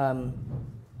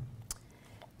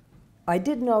 I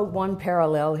did note one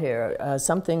parallel here,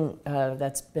 something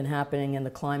that's been happening in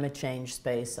the climate change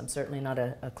space. I'm certainly not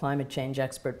a climate change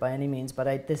expert by any means,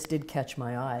 but this did catch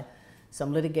my eye.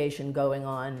 Some litigation going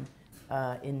on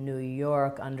in New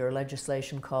York under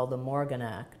legislation called the Morgan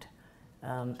Act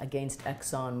against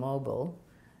ExxonMobil.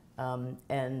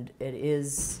 And it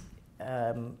is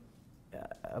a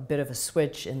bit of a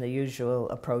switch in the usual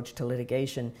approach to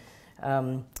litigation.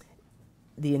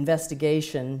 The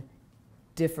investigation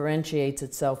differentiates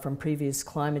itself from previous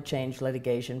climate change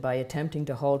litigation by attempting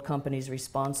to hold companies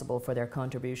responsible for their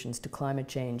contributions to climate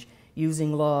change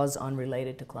using laws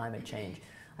unrelated to climate change.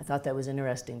 I thought that was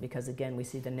interesting because, again, we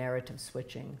see the narrative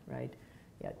switching, right?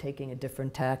 Yeah, taking a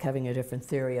different tack, having a different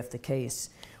theory of the case.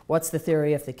 What's the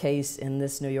theory of the case in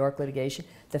this New York litigation?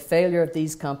 The failure of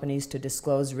these companies to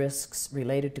disclose risks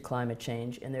related to climate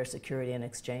change in their Security and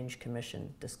Exchange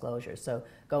Commission disclosure. So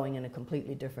going in a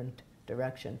completely different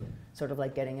direction, sort of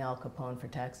like getting Al Capone for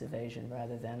tax evasion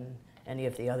rather than any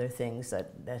of the other things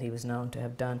that he was known to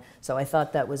have done. So I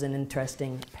thought that was an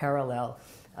interesting parallel.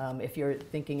 If you're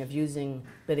thinking of using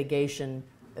litigation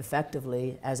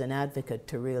effectively as an advocate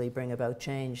to really bring about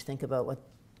change, think about what,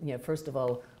 first of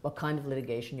all, what kind of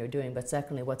litigation you're doing, but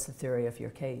secondly, what's the theory of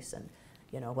your case, and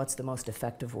what's the most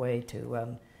effective way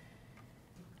to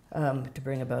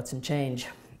bring about some change.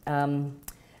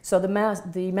 So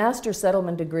the master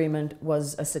settlement agreement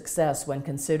was a success when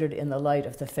considered in the light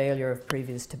of the failure of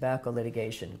previous tobacco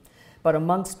litigation. But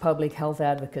amongst public health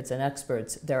advocates and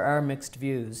experts, there are mixed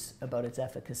views about its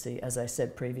efficacy, as I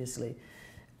said previously.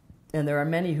 And there are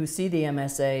many who see the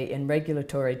MSA in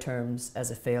regulatory terms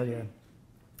as a failure.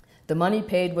 The money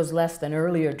paid was less than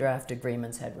earlier draft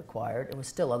agreements had required. It was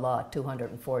still a lot,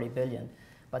 $240 billion.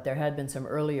 But there had been some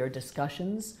earlier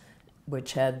discussions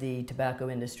which had the tobacco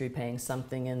industry paying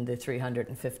something in the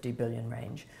 $350 billion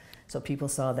range. So people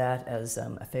saw that as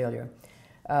a failure.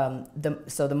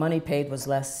 So the money paid was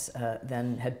less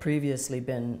than had previously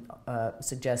been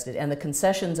suggested, and the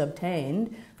concessions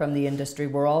obtained from the industry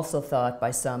were also thought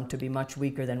by some to be much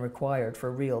weaker than required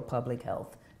for real public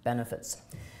health benefits.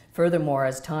 Furthermore,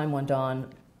 as time went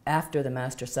on after the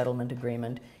master settlement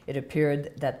agreement, it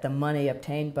appeared that the money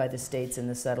obtained by the states in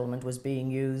the settlement was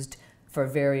being used for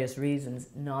various reasons,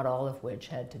 not all of which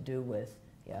had to do with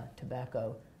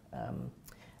tobacco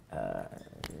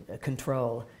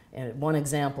control. And one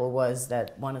example was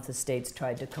that one of the states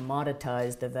tried to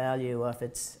commoditize the value of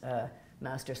its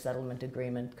master settlement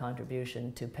agreement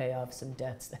contribution to pay off some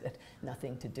debts that had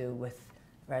nothing to do with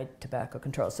tobacco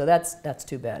control. So that's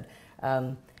too bad.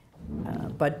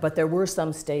 But there were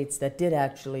some states that did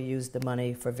actually use the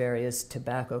money for various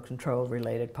tobacco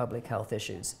control-related public health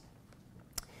issues.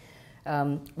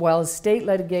 While state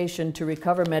litigation to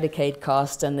recover Medicaid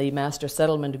costs and the master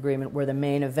settlement agreement were the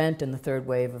main event in the third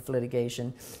wave of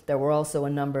litigation, there were also a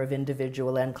number of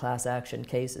individual and class action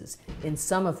cases, in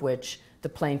some of which the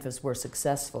plaintiffs were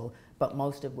successful, but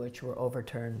most of which were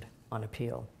overturned on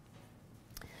appeal.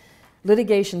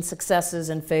 Litigation successes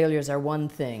and failures are one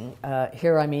thing.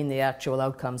 Here I mean the actual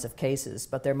outcomes of cases,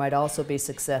 but there might also be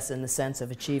success in the sense of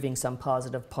achieving some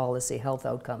positive policy health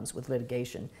outcomes with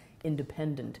litigation,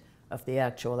 independent of the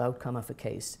actual outcome of a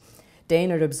case.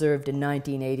 Daynard observed in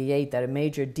 1988 that a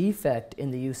major defect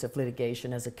in the use of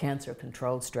litigation as a cancer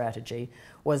control strategy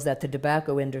was that the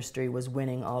tobacco industry was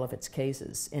winning all of its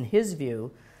cases. In his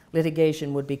view,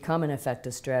 litigation would become an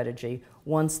effective strategy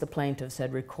once the plaintiffs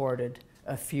had recorded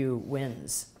a few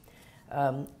wins.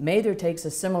 Mather takes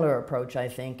a similar approach, I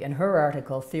think, in her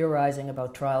article theorizing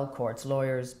about trial courts,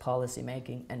 lawyers,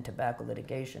 policymaking, and tobacco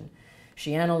litigation.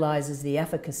 She analyzes the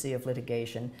efficacy of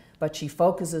litigation, but she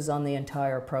focuses on the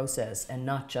entire process and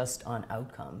not just on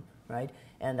outcome, right?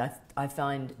 And I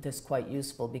find this quite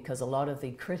useful because a lot of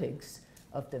the critics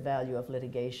of the value of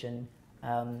litigation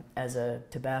as a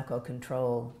tobacco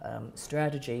control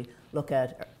strategy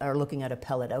are looking at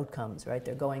appellate outcomes, right?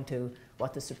 They're going to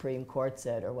what the Supreme Court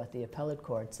said or what the appellate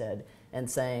court said and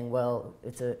saying, well,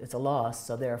 it's a loss,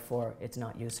 so therefore it's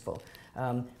not useful.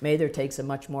 Mather takes a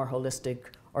much more holistic,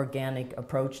 organic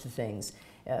approach to things.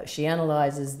 She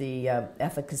analyzes the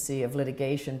efficacy of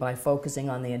litigation by focusing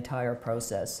on the entire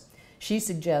process. She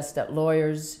suggests that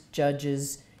lawyers,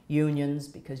 judges, unions,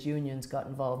 because unions got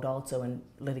involved also in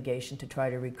litigation to try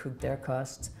to recoup their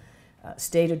costs,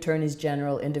 state attorneys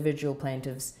general, individual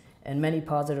plaintiffs, and many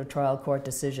positive trial court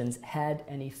decisions had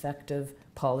an effective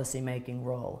policy-making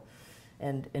role.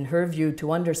 And in her view,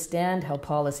 to understand how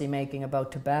policy-making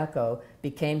about tobacco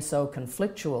became so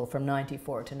conflictual from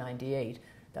 94 to 98,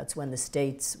 that's when the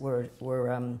states were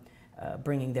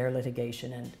bringing their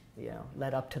litigation and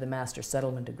led up to the Master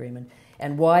Settlement Agreement,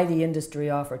 and why the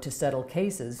industry offered to settle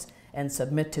cases and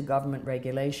submit to government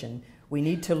regulation, we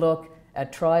need to look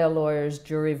at trial lawyers,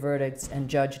 jury verdicts, and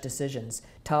judge decisions,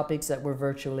 topics that were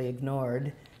virtually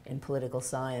ignored in political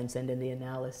science and in the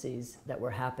analyses that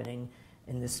were happening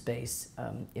in this space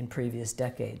in previous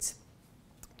decades.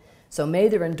 So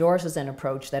Mather endorses an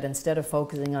approach that instead of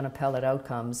focusing on appellate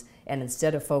outcomes and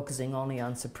instead of focusing only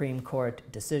on Supreme Court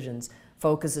decisions,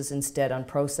 focuses instead on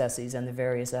processes and the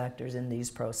various actors in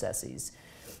these processes,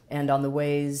 and on the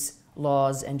ways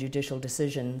laws and judicial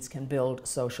decisions can build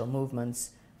social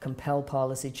movements, compel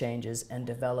policy changes, and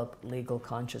develop legal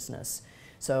consciousness.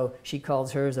 So she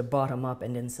calls hers a bottom-up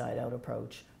and inside-out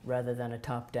approach rather than a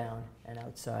top-down and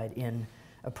outside-in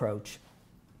approach.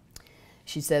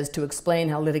 She says, to explain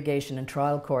how litigation and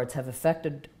trial courts have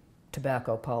affected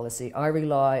tobacco policy, I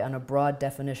rely on a broad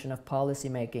definition of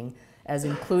policymaking as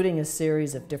including a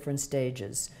series of different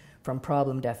stages, from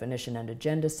problem definition and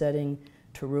agenda setting,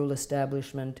 to rule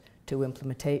establishment, to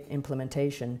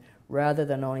implementation, rather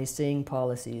than only seeing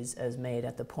policies as made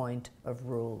at the point of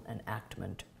rule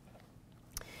enactment.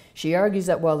 She argues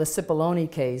that while the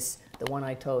Cipollone case, the one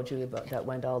I told you about that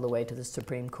went all the way to the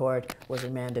Supreme Court, was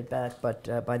remanded back,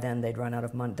 but by then they'd run out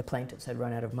of money, the plaintiffs had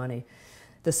run out of money.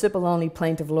 The Cipollone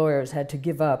plaintiff lawyers had to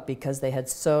give up because they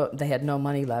had no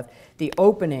money left. The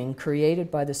opening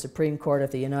created by the Supreme Court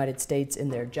of the United States in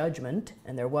their judgment,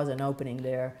 and there was an opening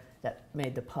there that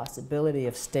made the possibility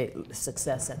of state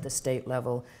success at the state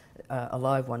level a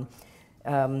live one,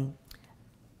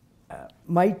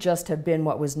 might just have been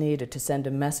what was needed to send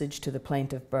a message to the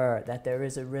plaintiff bar that there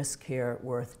is a risk here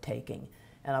worth taking.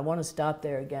 And I want to stop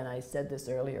there again. I said this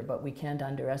earlier, but we can't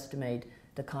underestimate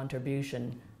the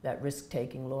contribution that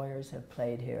risk-taking lawyers have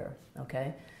played here,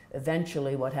 okay?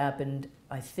 Eventually what happened,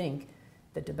 I think,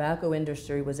 the tobacco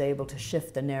industry was able to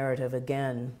shift the narrative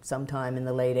again sometime in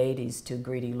the late 80s to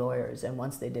greedy lawyers. And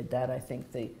once they did that, I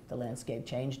think the landscape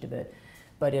changed a bit.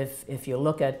 But if you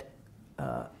look at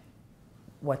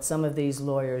what some of these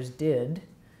lawyers did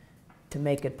to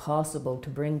make it possible to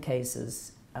bring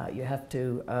cases, you have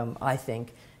to, I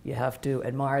think, you have to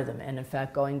admire them. And in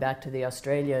fact, going back to the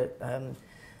Australia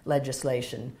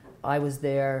legislation, I was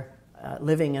there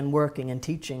living and working and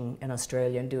teaching in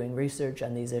Australia and doing research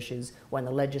on these issues when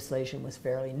the legislation was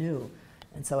fairly new.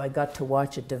 And so I got to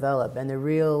watch it develop. And the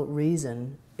real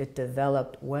reason it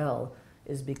developed well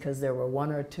is because there were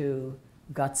one or two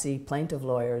gutsy plaintiff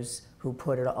lawyers who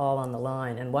put it all on the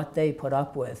line. And what they put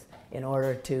up with in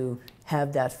order to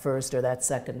have that first or that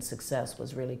second success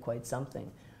was really quite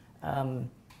something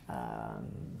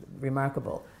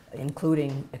remarkable,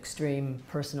 including extreme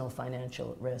personal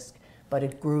financial risk. But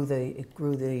it grew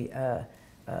the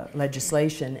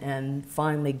legislation and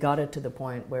finally got it to the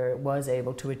point where it was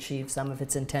able to achieve some of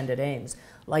its intended aims.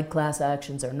 Like class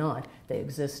actions or not, they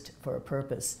exist for a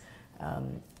purpose.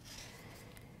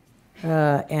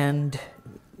 And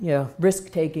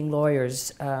risk-taking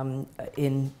lawyers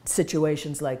in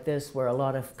situations like this where a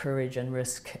lot of courage and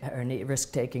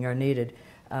risk-taking are needed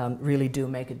really do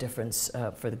make a difference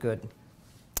for the good.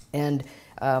 And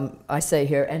I say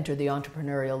here, enter the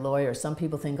entrepreneurial lawyer. Some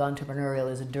people think entrepreneurial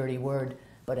is a dirty word,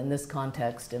 but in this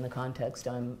context, in the context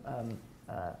I'm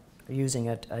using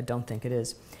it, I don't think it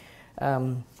is.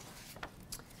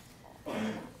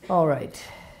 All right.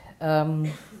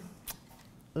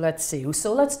 Let's see.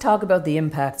 So let's talk about the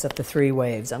impacts of the three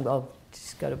waves. I've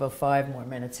just got about 5 more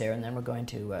minutes here, and then we're going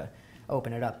to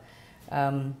open it up.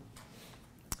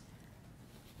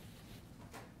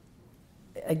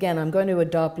 Again, I'm going to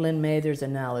adopt Lynn Mather's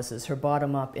analysis, her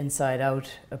bottom-up,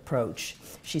 inside-out approach.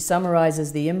 She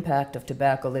summarizes the impact of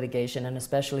tobacco litigation, and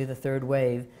especially the third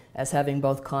wave, as having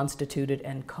both constituted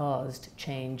and caused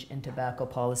change in tobacco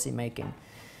policy making.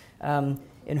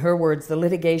 In her words, the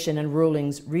litigation and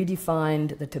rulings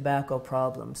redefined the tobacco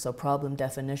problem. So problem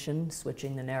definition,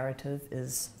 switching the narrative,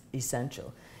 is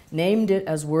essential. Named it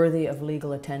as worthy of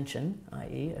legal attention,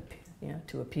 i.e.,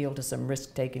 to appeal to some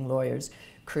risk-taking lawyers.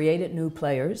 Created new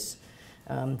players.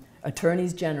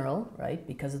 Attorneys general, right,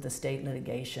 because of the state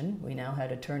litigation. We now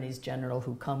had attorneys general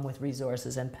who come with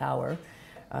resources and power.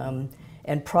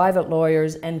 And private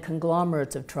lawyers and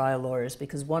conglomerates of trial lawyers,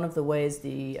 because one of the ways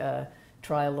the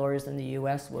trial lawyers in the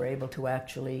US were able to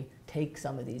actually take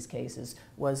some of these cases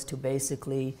was to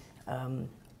basically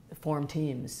form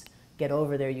teams, get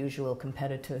over their usual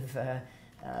competitive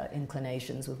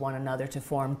inclinations with one another to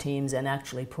form teams and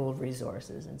actually pooled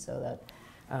resources. And so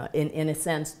that, in a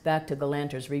sense, back to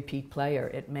Galanter's repeat player,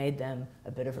 it made them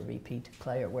a bit of a repeat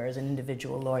player, whereas an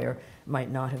individual lawyer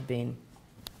might not have been.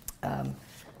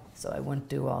 So I won't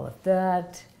do all of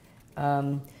that.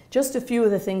 Just a few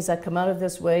of the things that come out of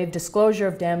this wave. Disclosure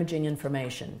of damaging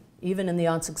information. Even in the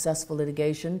unsuccessful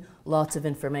litigation, lots of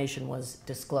information was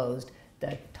disclosed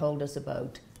that told us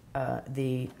about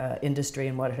the industry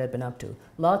and what it had been up to.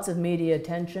 Lots of media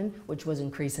attention, which was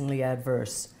increasingly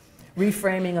adverse.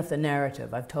 Reframing of the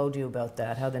narrative. I've told you about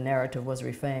that, how the narrative was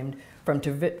reframed from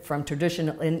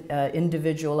traditional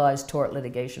individualized tort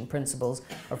litigation principles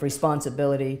of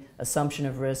responsibility, assumption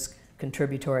of risk,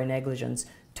 contributory negligence,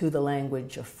 to the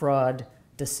language of fraud,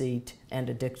 deceit, and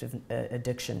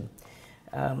addiction.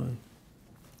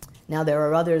 Now, there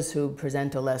are others who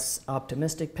present a less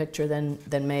optimistic picture than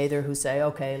Mather, who say,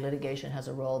 okay, litigation has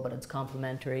a role, but it's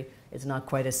complementary. It's not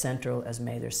quite as central as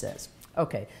Mather says.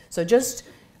 Okay, so just,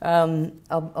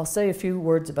 I'll say a few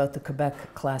words about the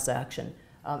Quebec class action.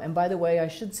 And by the way, I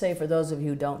should say, for those of you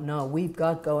who don't know, we've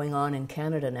got going on in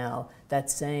Canada now that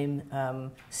same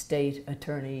state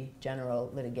attorney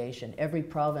general litigation. Every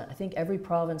province, I think every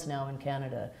province now in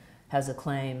Canada has a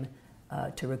claim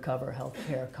to recover health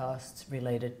care costs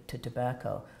related to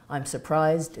tobacco. I'm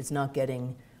surprised it's not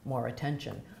getting more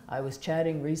attention. I was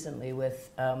chatting recently with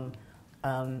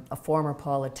a former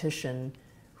politician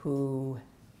who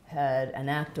had an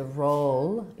active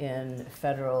role in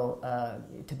federal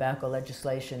tobacco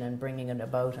legislation and bringing it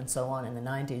about and so on in the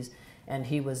 90s. And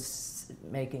he was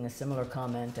making a similar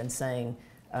comment and saying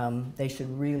they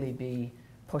should really be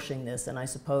pushing this. And I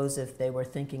suppose if they were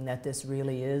thinking that this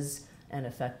really is an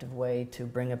effective way to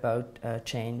bring about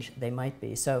change, they might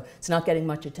be. So it's not getting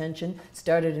much attention.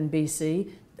 Started in BC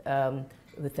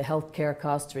with the Health Care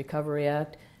Costs Recovery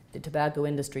Act. The tobacco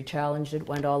industry challenged it,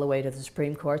 went all the way to the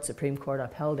Supreme Court. Supreme Court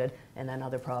upheld it, and then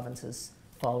other provinces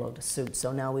followed suit.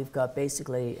 So now we've got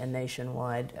basically a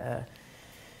nationwide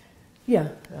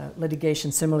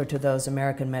litigation similar to those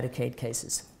American Medicaid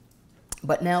cases.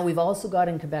 But now we've also got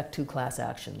in Quebec 2 class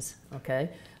actions, okay?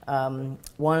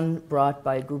 One brought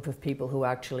by a group of people who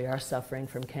actually are suffering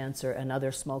from cancer and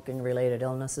other smoking-related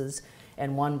illnesses,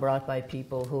 and one brought by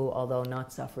people who, although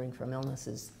not suffering from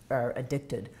illnesses, are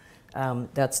addicted.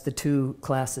 That's the 2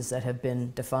 classes that have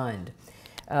been defined.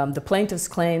 The plaintiff's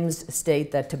claims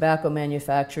state that tobacco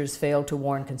manufacturers failed to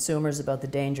warn consumers about the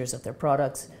dangers of their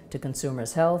products to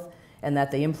consumers' health, and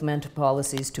that they implemented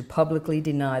policies to publicly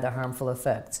deny the harmful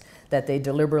effects, that they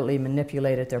deliberately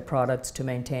manipulated their products to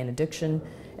maintain addiction,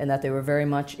 and that they were very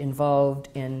much involved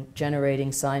in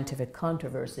generating scientific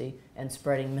controversy and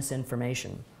spreading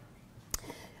misinformation.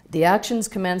 The actions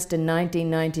commenced in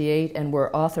 1998 and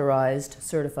were authorized,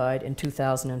 certified in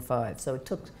 2005. So it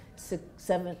took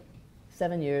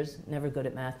seven years, never good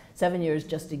at math, 7 years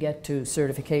just to get to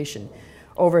certification.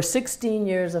 Over 16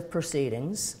 years of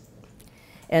proceedings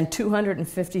and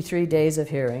 253 days of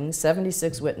hearings,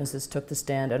 76 witnesses took the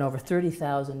stand, and over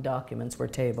 30,000 documents were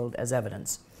tabled as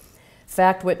evidence.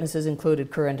 Fact witnesses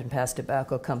included current and past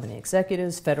tobacco company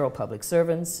executives, federal public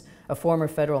servants, a former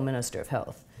federal minister of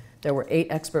health. There were 8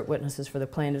 expert witnesses for the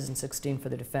plaintiffs and 16 for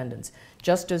the defendants.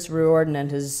 Justice Riordan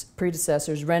and his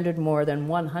predecessors rendered more than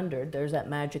 100, there's that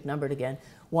magic number again,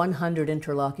 100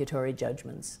 interlocutory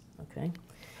judgments, okay?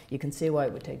 You can see why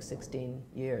it would take 16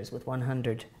 years with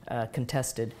 100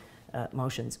 contested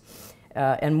motions.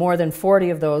 And more than 40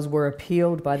 of those were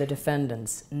appealed by the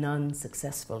defendants, none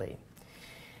successfully.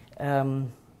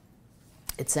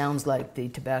 It sounds like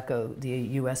the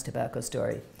US tobacco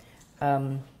story.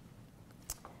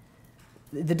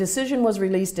 The decision was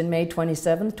released in May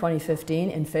 27, 2015,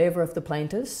 in favor of the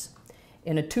plaintiffs.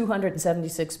 In a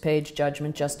 276-page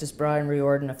judgment, Justice Brian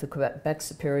Riordan of the Quebec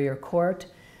Superior Court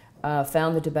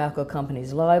found the tobacco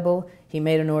companies liable. He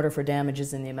made an order for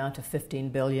damages in the amount of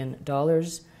 $15 billion.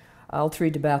 All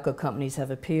three tobacco companies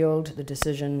have appealed. The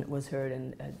decision was heard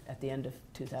at the end of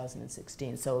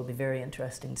 2016, so it'll be very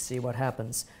interesting to see what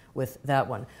happens with that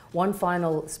one. One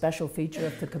final special feature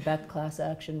of the Quebec class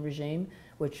action regime,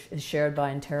 which is shared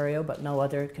by Ontario but no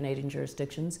other Canadian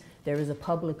jurisdictions, there is a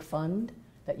public fund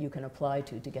that you can apply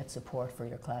to get support for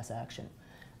your class action.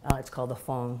 It's called the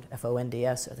Fond,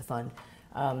 F-O-N-D-S, or the fund.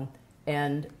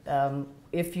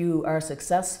 If you are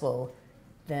successful,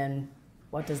 then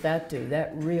what does that do?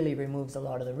 That really removes a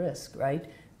lot of the risk, right?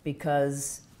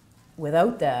 Because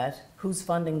without that, who's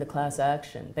funding the class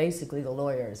action? Basically, the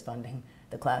lawyer is funding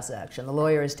the class action. The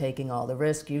lawyer is taking all the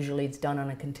risk. Usually it's done on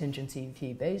a contingency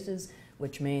fee basis,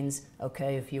 which means,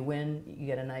 okay, if you win, you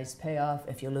get a nice payoff.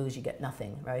 If you lose, you get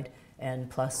nothing, right? And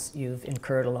plus, you've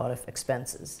incurred a lot of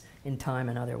expenses in time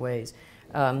and other ways.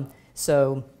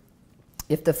 So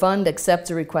if the fund accepts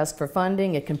a request for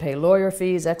funding, it can pay lawyer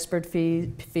fees, expert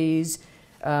fees,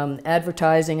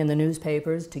 advertising in the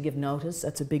newspapers to give notice,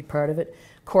 that's a big part of it,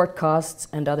 court costs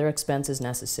and other expenses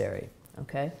necessary,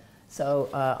 okay? So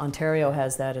Ontario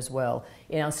has that as well.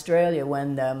 In Australia,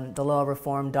 when the law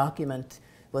reform document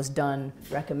was done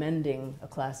recommending a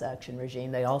class action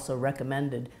regime, they also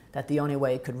recommended that the only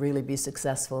way it could really be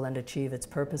successful and achieve its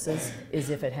purposes is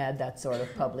if it had that sort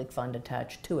of public fund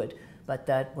attached to it. But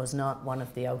that was not one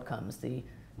of the outcomes. The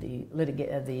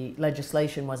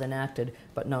legislation was enacted,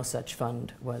 but no such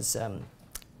fund was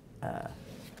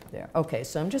there. Okay,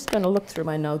 so I'm just going to look through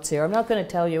my notes here. I'm not going to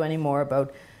tell you any more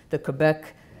about the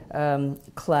Quebec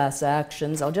class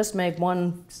actions. I'll just make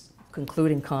one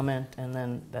concluding comment, and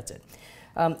then that's it.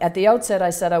 At the outset, I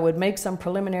said I would make some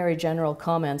preliminary general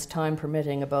comments, time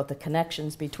permitting, about the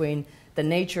connections between the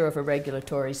nature of a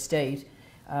regulatory state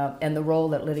and the role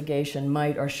that litigation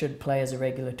might or should play as a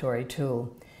regulatory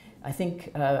tool. I think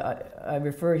I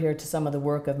refer here to some of the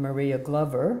work of Maria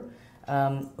Glover,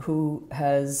 who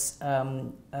has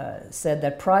said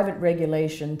that private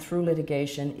regulation through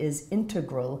litigation is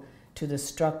integral to the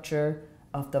structure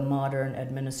of the modern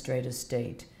administrative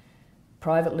state.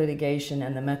 Private litigation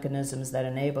and the mechanisms that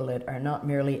enable it are not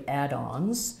merely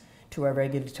add-ons to our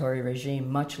regulatory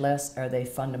regime, much less are they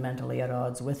fundamentally at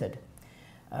odds with it.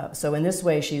 So in this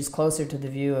way, she's closer to the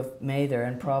view of Mather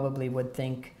and probably would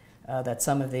think that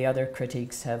some of the other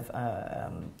critiques have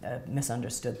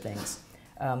misunderstood things.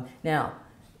 Now,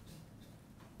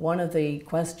 one of the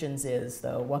questions is,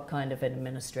 though, what kind of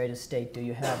administrative state do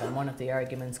you have? And one of the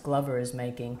arguments Glover is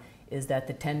making is that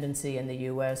the tendency in the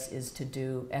US is to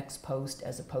do ex post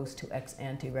as opposed to ex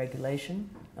ante regulation,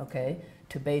 okay?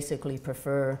 To basically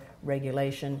prefer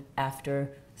regulation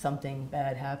after something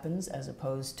bad happens as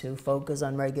opposed to focus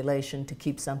on regulation to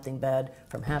keep something bad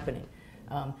from happening.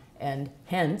 And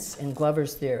hence, in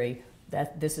Glover's theory,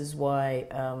 that this is why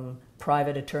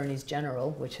private attorneys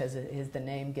general, which is the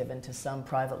name given to some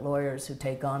private lawyers who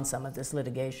take on some of this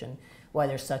litigation, why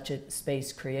there's such a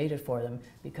space created for them,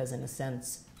 because in a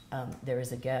sense, there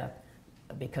is a gap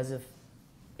because of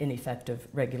ineffective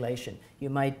regulation. You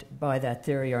might buy that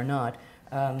theory or not,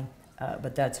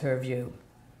 but that's her view.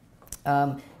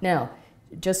 Now,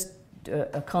 just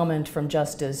a comment from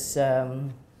Justice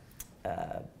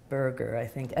Berger, I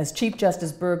think. As Chief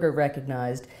Justice Berger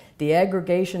recognized, the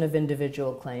aggregation of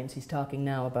individual claims, he's talking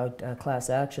now about class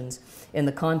actions, in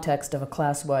the context of a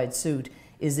class-wide suit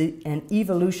is an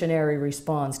evolutionary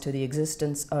response to the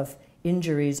existence of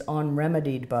injuries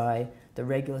unremedied by the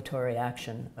regulatory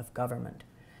action of government.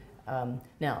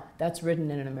 Now, that's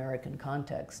written in an American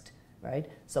context, right?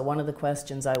 So one of the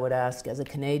questions I would ask as a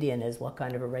Canadian is, what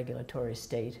kind of a regulatory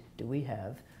state do we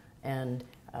have? And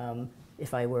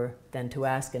if I were then to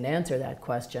ask and answer that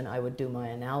question, I would do my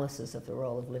analysis of the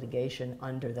role of litigation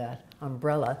under that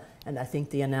umbrella, and I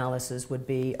think the analysis would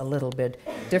be a little bit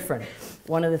different.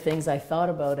 One of the things I thought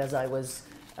about as I was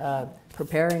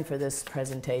preparing for this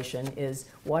presentation is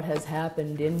what has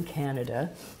happened in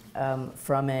Canada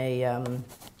from a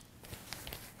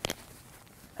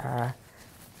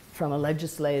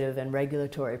legislative and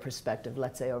regulatory perspective,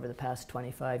 let's say over the past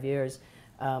 25 years.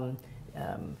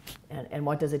 And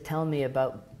what does it tell me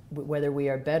about whether we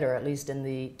are better, at least in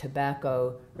the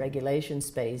tobacco regulation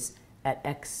space, at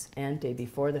ex ante,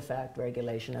 before the fact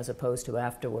regulation, as opposed to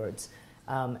afterwards?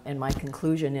 And my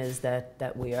conclusion is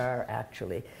that we are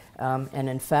actually. And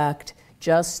in fact,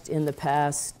 just in the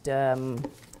past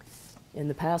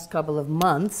couple of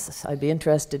months, I'd be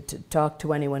interested to talk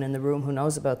to anyone in the room who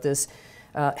knows about this.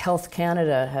 Health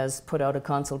Canada has put out a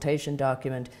consultation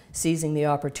document, Seizing the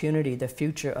Opportunity, the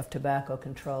Future of Tobacco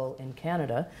Control in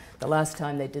Canada. The last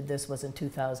time they did this was in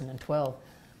 2012.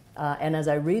 And as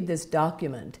I read this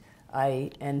document,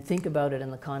 and think about it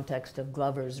in the context of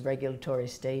Glover's regulatory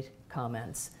state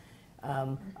comments,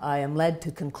 I am led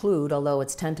to conclude, although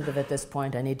it's tentative at this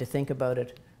point, I need to think about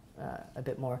it a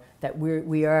bit more, that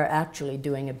we are actually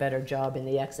doing a better job in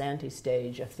the ex-ante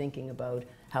stage of thinking about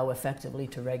how effectively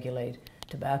to regulate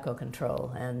tobacco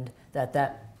control, and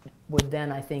that would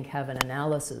then, I think, have an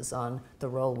analysis on the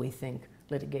role we think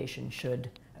litigation should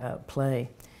play.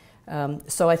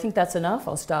 So I think that's enough.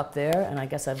 I'll stop there, and I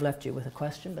guess I've left you with a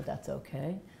question, but that's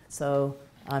okay. So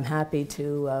I'm happy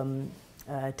to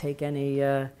take any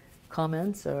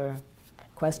comments or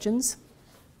questions.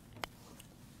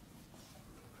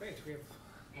 Great, we have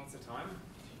lots of time.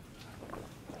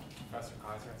 Professor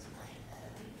Kaiser has a question.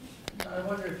 I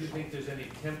wonder if you think there's any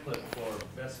template for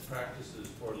best practices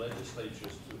for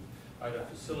legislatures to either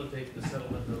facilitate the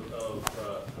settlement of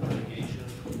litigation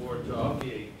or to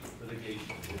obviate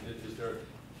litigation. Is there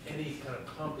any kind of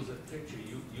composite picture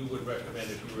you would recommend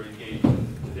if you were engaged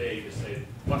today to say,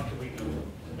 what can we do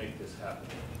to make this happen?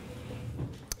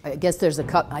 I guess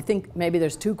I think maybe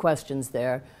there's two questions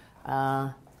there,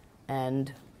 and I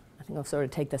think I'll sort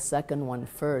of take the second one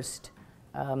first.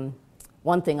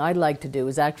 One thing I'd like to do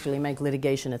is actually make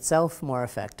litigation itself more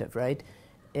effective, right?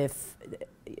 If,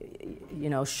 you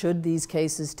know, should these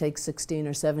cases take 16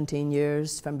 or 17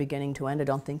 years from beginning to end? I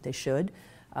don't think they should.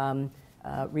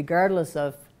 Regardless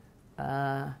of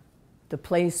the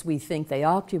place we think they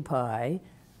occupy,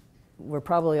 we're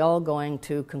probably all going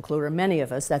to conclude, or many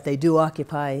of us, that they do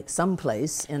occupy some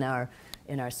place in our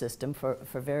system for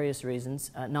various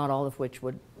reasons, not all of which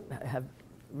would have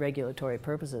regulatory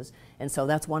purposes. And so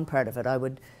that's one part of it. I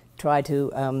would try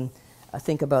to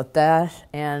think about that.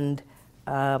 And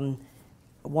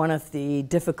one of the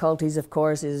difficulties, of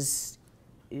course, goes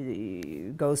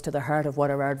to the heart of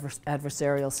what our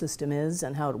adversarial system is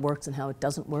and how it works and how it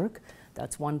doesn't work.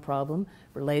 That's one problem.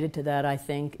 Related to that, I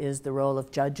think, is the role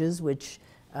of judges, which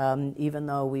even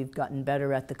though we've gotten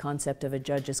better at the concept of a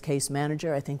judge as case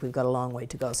manager, I think we've got a long way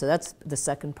to go. So that's the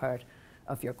second part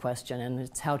of your question, and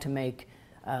it's how to make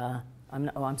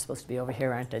I'm supposed to be over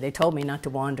here, aren't I? They told me not to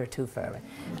wander too far.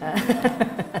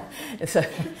 And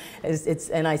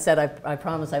I said, I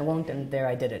promise I won't, and there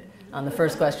I did it on the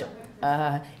first question,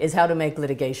 is how to make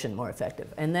litigation more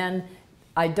effective. And then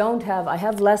I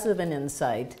have less of an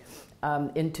insight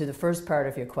into the first part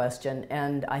of your question,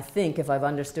 and I think, if I've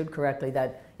understood correctly,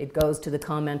 that it goes to the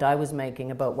comment I was making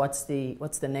about what's the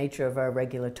nature of our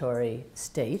regulatory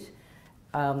state.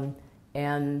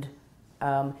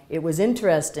 It was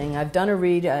interesting. I've done a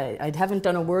read. I haven't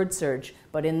done a word search,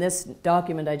 but in this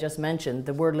document I just mentioned,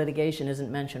 the word litigation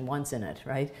isn't mentioned once in it,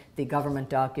 right? The government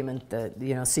document,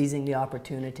 seizing the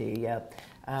opportunity,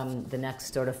 the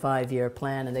next sort of 5-year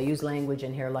plan, and they use language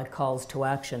in here like calls to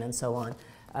action and so on.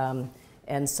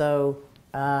 And so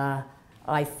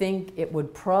I think it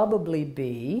would probably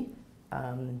be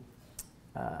the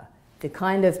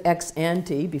kind of ex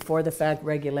ante, before the fact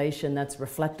regulation that's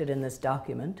reflected in this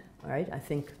document. Right, I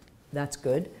think that's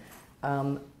good.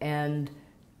 And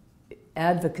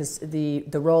advocacy,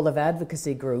 the role of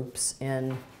advocacy groups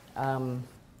in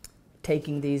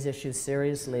taking these issues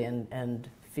seriously and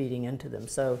feeding into them.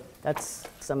 So that's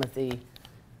some of the,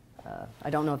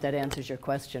 I don't know if that answers your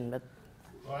question, but.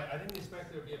 Well, I didn't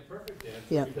expect there would be a perfect answer,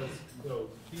 yeah. Because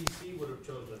BC would have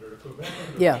chosen it, or Quebec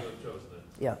would yeah. have chosen it.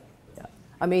 Yeah, yeah.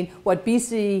 I mean, what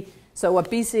BC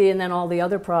and then all the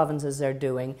other provinces are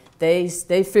doing, they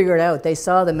figured out, they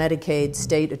saw the Medicaid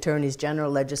state attorneys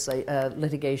general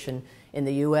litigation in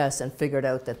the U.S. and figured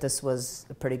out that this was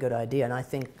a pretty good idea, and I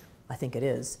think it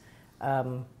is.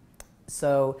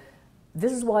 So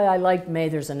this is why I liked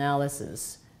Mather's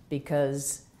analysis,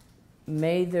 because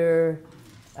Mather,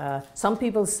 some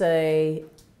people say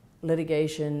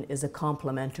litigation is a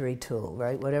complementary tool,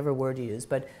 right? Whatever word you use,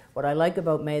 but what I like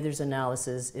about Mather's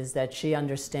analysis is that she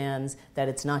understands that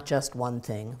it's not just one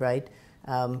thing, right?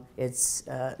 It's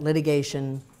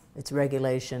litigation, it's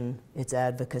regulation, it's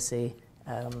advocacy.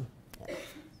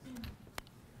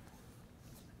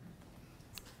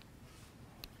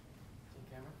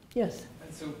 Yes?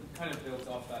 And so kind of builds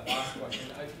off that last question.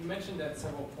 You mentioned at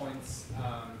several points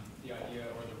the idea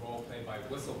or the role played by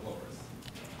whistleblowers.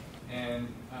 And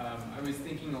I was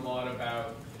thinking a lot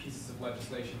about pieces of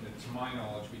legislation that, to my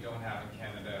knowledge, we don't have in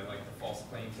Canada, like the False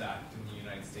Claims Act in the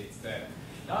United States, that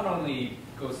not only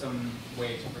goes some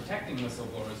way to protecting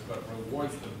whistleblowers, but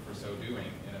rewards them for so doing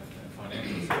in a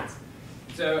financial sense.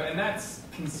 So, and that's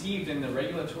conceived in the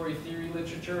regulatory theory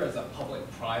literature as a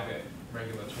public-private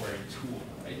regulatory tool,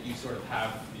 right? You sort of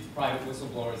have these private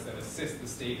whistleblowers that assist the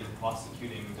state in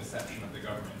prosecuting deception of the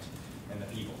government and the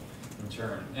people.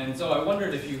 return. And so I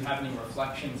wondered if you have any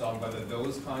reflections on whether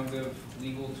those kinds of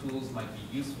legal tools might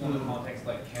be useful in a context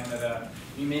like Canada.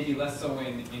 Maybe less so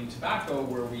in tobacco,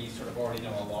 where we sort of already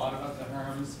know a lot about the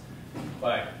harms,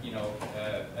 but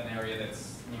an area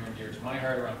that's near and dear to my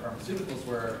heart around pharmaceuticals,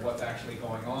 where what's actually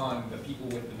going on, the people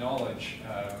with the knowledge,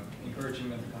 encouraging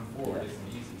them to come forward isn't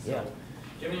easy. So,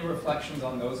 do you have any reflections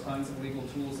on those kinds of legal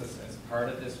tools as part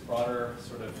of this broader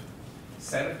sort of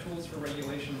set of tools for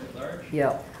regulation writ large?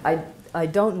 Yeah, I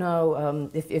don't know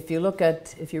if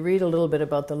you read a little bit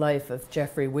about the life of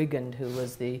Jeffrey Wiegand, who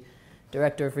was the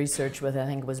director of research with, I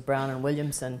think it was Brown and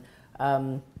Williamson.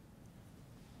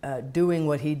 Doing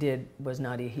what he did was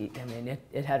not easy. I mean,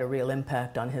 it had a real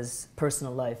impact on his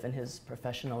personal life and his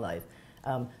professional life.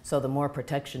 So the more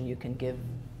protection you can give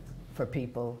for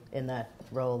people in that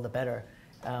role, the better.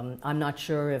 I'm not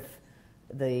sure if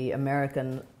the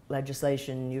American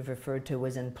legislation you've referred to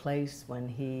was in place when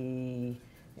he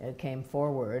came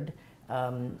forward.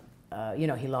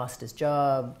 He lost his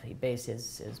job.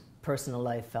 His personal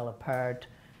life fell apart.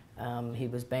 He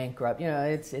was bankrupt.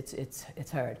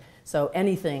 It's hard. So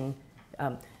anything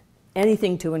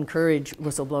to encourage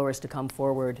whistleblowers to come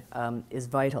forward is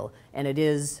vital, and it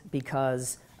is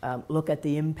because look at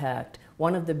the impact.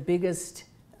 One of the biggest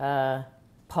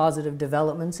positive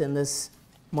developments in this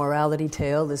morality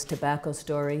tale, this tobacco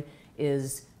story,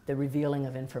 is the revealing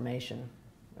of information,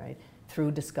 right, through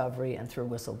discovery and through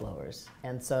whistleblowers.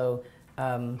 And so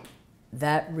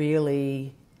that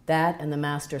and the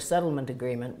master settlement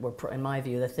agreement were, in my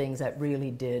view, the things that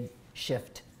really did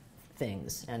shift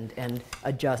things and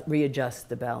readjust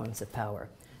the balance of power.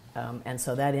 And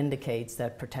so that indicates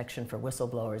that protection for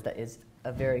whistleblowers, that is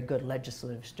a very good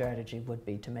legislative strategy, would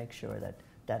be to make sure that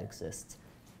that exists.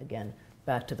 Again,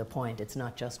 back to the point, it's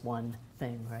not just one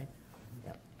thing, right?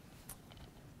 Yep.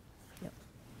 Yep.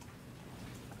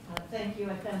 Thank you.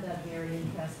 I found that very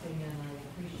interesting and I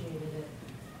appreciated it.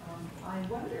 I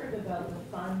wondered about the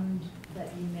fund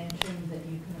that you mentioned that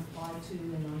you can apply to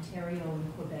in Ontario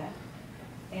and Quebec.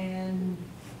 And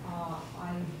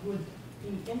I would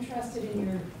be interested in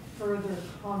your further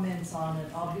comments on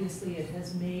it. Obviously, it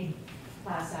has made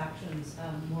class actions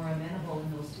more amenable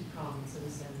in those two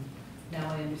provinces, and now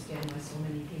I understand why so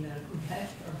many came out of Quebec,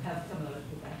 or have come out of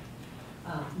Quebec,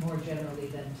 more generally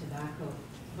than tobacco.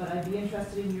 But I'd be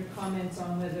interested in your comments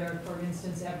on whether, for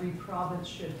instance, every province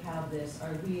should have this.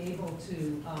 Are we able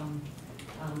to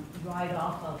ride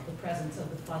off of the presence of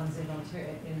the funds in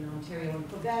Ontario and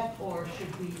Quebec, or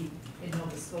should we, in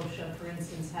Nova Scotia, for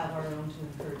instance, have our own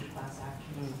to encourage class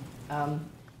actions?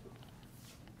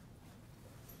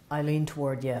 I lean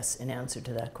toward yes in answer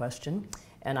to that question.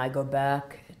 And I go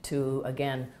back to,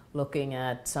 again, looking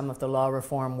at some of the law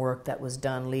reform work that was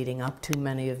done leading up to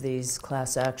many of these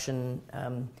class action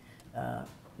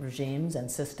regimes and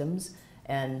systems,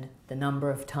 and the number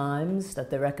of times that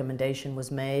the recommendation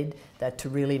was made that to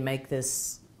really make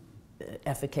this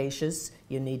efficacious,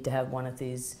 you need to have one of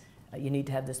these, you need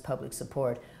to have this public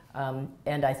support.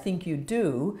 And I think you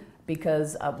do,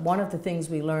 because one of the things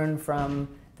we learned from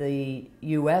the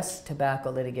US tobacco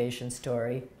litigation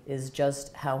story is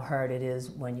just how hard it is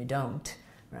when you don't,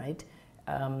 right?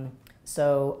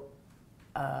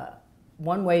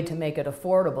 One way to make it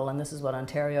affordable, and this is what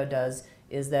Ontario does,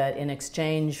 is that in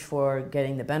exchange for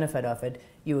getting the benefit of it,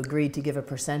 you agree to give a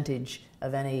percentage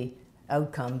of any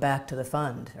outcome back to the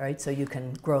fund, right? So you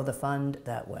can grow the fund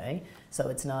that way. So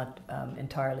it's not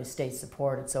entirely state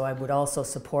supported. So I would also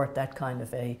support that kind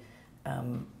of a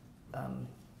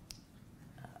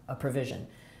provision.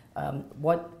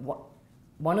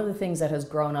 One of the things that has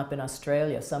grown up in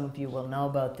Australia, some of you will know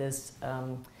about this,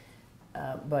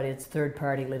 but it's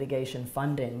third-party litigation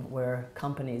funding, where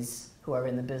companies who are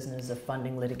in the business of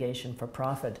funding litigation for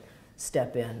profit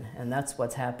step in, and that's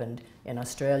what's happened in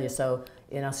Australia. So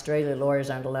in Australia, lawyers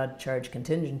aren't allowed to charge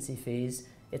contingency fees.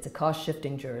 It's a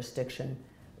cost-shifting jurisdiction,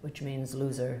 which means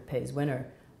loser pays winner,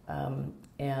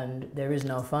 and there is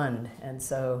no fund. And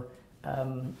so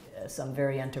some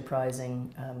very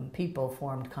enterprising people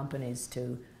formed companies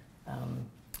to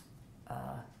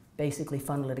basically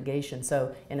fund litigation.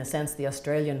 So in a sense, the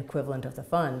Australian equivalent of the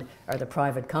fund are the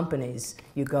private companies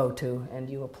you go to and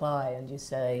you apply and you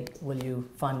say, will you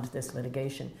fund this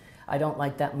litigation? I don't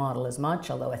like that model as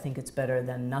much, although I think it's better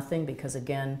than nothing, because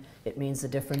again, it means the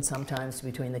difference sometimes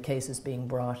between the cases being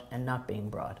brought and not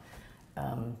being brought.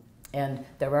 And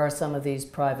there are some of these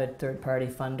private third-party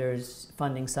funders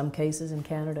funding some cases in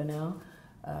Canada now,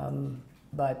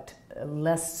 but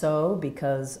less so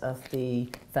because of the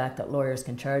fact that lawyers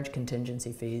can charge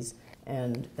contingency fees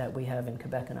and that we have in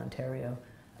Quebec and Ontario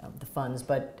the funds.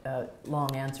 But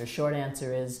long answer, short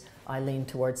answer is I lean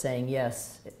towards saying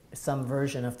yes, some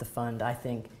version of the fund, I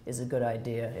think, is a good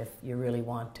idea if you really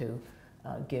want to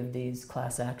give this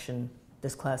class action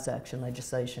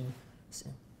legislation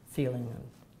feeling and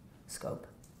scope.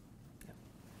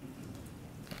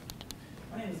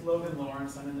 My name is Logan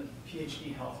Lawrence. I'm in the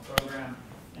PhD health program.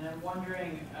 And I'm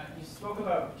wondering, you spoke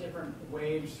about different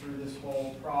waves through this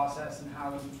whole process and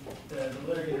how the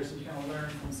litigators can kind of learn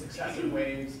from successive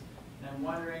waves. And I'm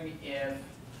wondering if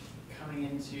coming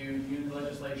into new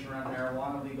legislation around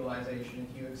marijuana legalization,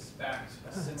 if you expect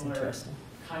a similar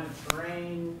kind of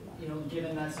terrain,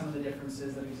 given that some of the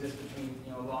differences that exist between,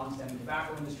 a long-standing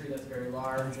tobacco industry that's very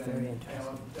large and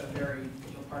a very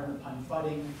part of the pun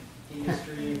budding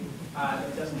industry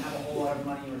that doesn't have a whole lot of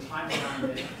money or time around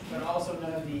it, but also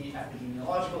none of the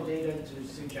epidemiological data to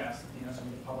suggest, some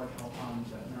of the public health harms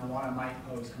that marijuana might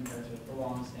pose compared to the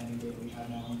long-standing data we have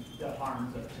now on the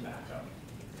harms of tobacco.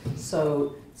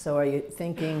 So are you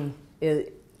thinking,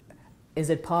 is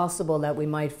it possible that we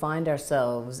might find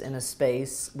ourselves in a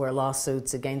space where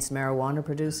lawsuits against marijuana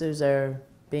producers are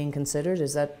being considered?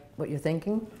 Is that what you're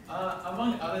thinking?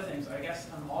 Among other things, I guess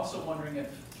I'm also wondering if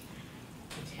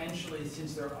potentially,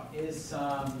 since there is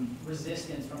some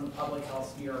resistance from the public health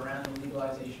sphere around the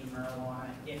legalization of marijuana,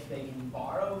 if they can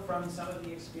borrow from some of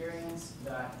the experience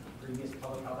that previous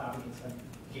public health advocates have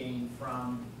gained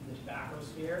from the tobacco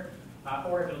sphere,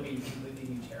 or if it'll be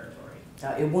completely new territory.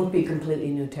 It won't be completely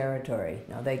new territory.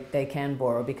 No, they can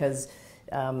borrow because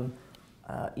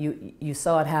you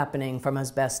saw it happening from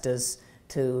asbestos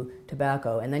to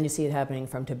tobacco, and then you see it happening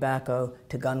from tobacco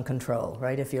to gun control,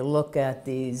 right? If you look at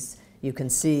these, you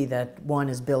can see that one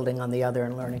is building on the other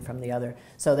and learning from the other.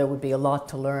 So there would be a lot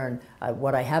to learn.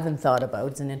 What I haven't thought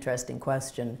about, it's an interesting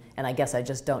question, and I guess I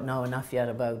just don't know enough yet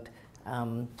about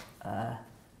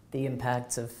the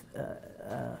impacts of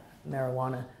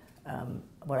marijuana.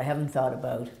 What I haven't thought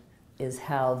about is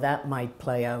how that might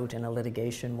play out in a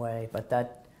litigation way, but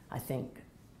that, I think,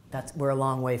 we're a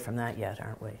long way from that yet,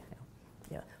 aren't we?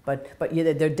 Yeah. But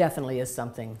yeah, there definitely is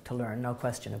something to learn, no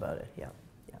question about it, yeah.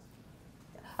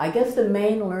 I guess the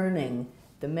main learning,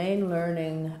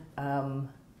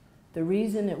 the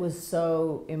reason it was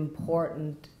so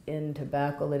important in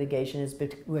tobacco litigation is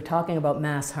we're talking about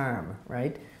mass harm,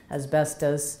 right?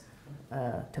 Asbestos,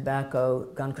 tobacco,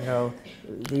 gun control,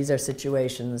 these are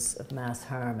situations of mass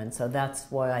harm, and so that's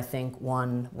why I think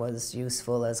one was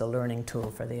useful as a learning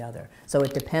tool for the other. So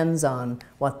it depends on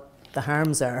what the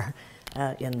harms are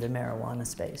in the marijuana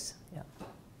space. Yeah.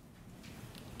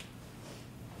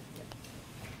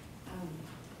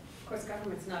 Of course,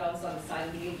 government's not always on the side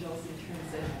of the angels in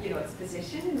terms of, its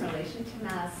position in relation to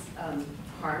mass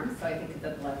harm. So I think of the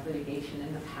blood litigation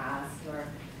in the past, or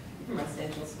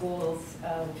residential schools,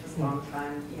 which was a long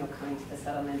time, coming to the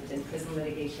settlement, and prison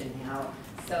litigation now.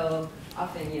 So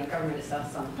often, government itself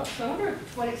is on the hook. So I wonder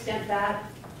to what extent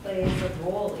that plays a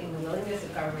role in the willingness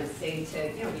of government, say,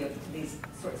 to, be open to these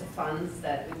sorts of funds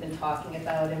that we've been talking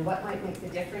about, and what might make the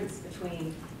difference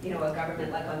between, a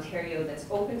government like Ontario that's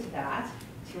open to that,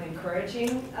 to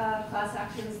encouraging class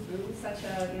actions through such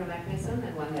a mechanism,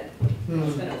 and one that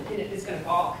is going to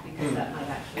balk because that might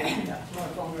actually end up more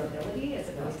vulnerability as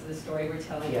opposed to the story we're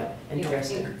telling. Yeah,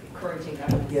 interesting. Encouraging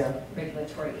government's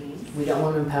regulatory aims. We don't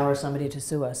want to empower somebody to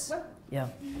sue us. Well, yeah.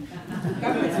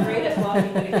 Government's great at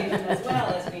blocking litigation as well,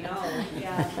 as we know.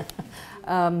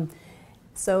 Yeah.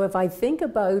 So if I think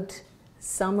about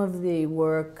some of the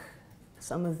work,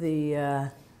 some of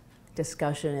the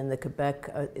discussion in the Quebec,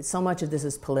 so much of this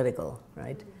is political,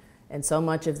 right? And so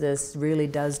much of this really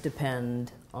does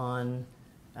depend on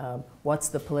what's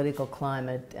the political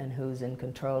climate and who's in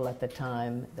control at the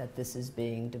time that this is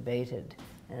being debated.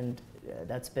 And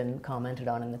that's been commented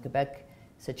on in the Quebec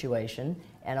situation.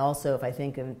 And also, if I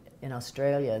think in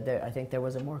Australia, I think there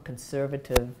was a more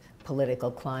conservative political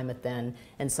climate then,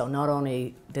 and so not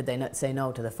only did they not say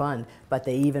no to the fund, but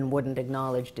they even wouldn't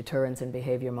acknowledge deterrence and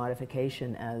behavior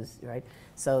modification as, right?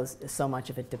 So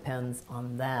much of it depends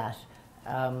on that.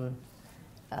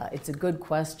 It's a good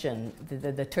question.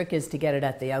 The trick is to get it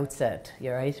at the outset,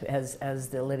 right? As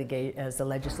the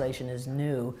legislation is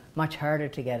new, much harder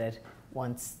to get it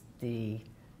once the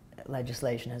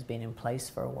legislation has been in place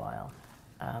for a while.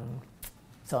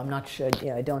 So I'm not sure,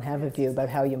 I don't have a view about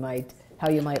how you might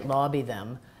lobby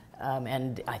them,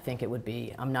 and I think it would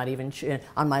be, I'm not even sure,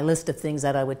 on my list of things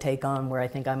that I would take on where I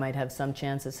think I might have some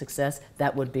chance of success,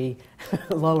 that would be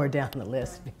lower down the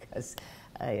list, because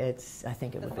I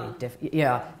think it would be difficult.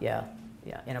 Yeah,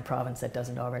 in a province that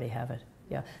doesn't already have it.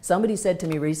 Yeah, somebody said to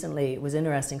me recently, it was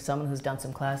interesting, someone who's done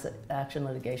some class action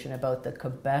litigation about the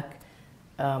Quebec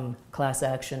class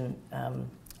action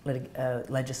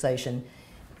legislation.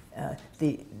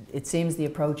 it seems the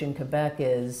approach in Quebec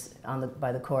is,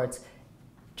 by the courts,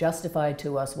 justify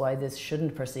to us why this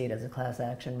shouldn't proceed as a class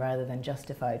action rather than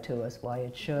justify to us why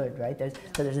it should, right?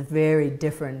 So there's a very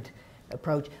different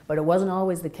approach, but it wasn't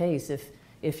always the case.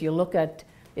 If you look at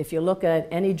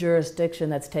any jurisdiction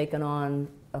that's taken on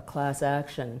a class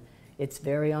action, it's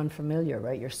very unfamiliar,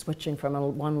 right? You're switching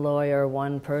from one lawyer,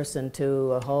 one person,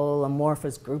 to a whole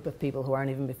amorphous group of people who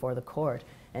aren't even before the court,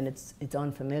 and it's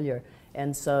unfamiliar.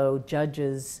 And so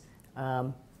judges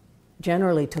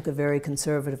generally took a very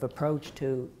conservative approach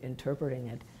to interpreting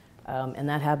it. And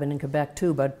that happened in Quebec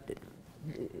too, but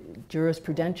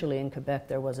jurisprudentially in Quebec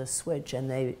there was a switch, and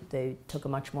they took a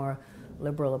much more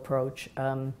liberal approach.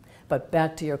 But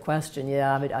back to your question,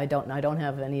 yeah, I don't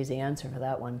have an easy answer for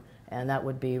that one. And that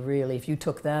would be really, if you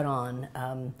took that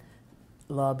on,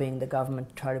 lobbying the government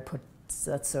to try to put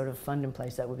that sort of fund in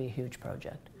place, that would be a huge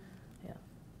project. Yeah.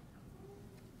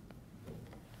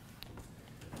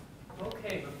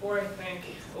 Okay, before I thank,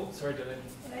 oh, sorry, did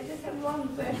I just have one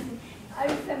question. Are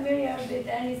you familiar with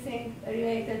anything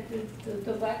related to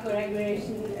tobacco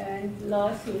regulation and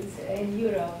lawsuits in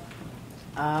Europe?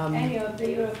 Any of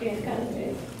the European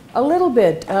countries? A little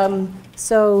bit.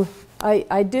 So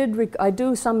I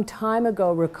do some time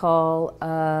ago recall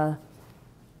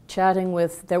chatting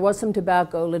with, there was some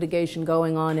tobacco litigation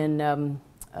going on in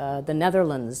the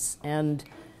Netherlands, and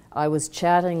I was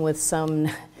chatting with some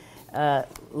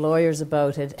lawyers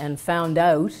about it and found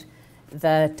out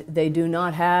that they do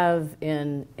not have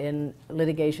in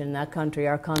litigation in that country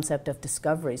our concept of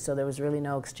discovery, so there was really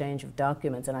no exchange of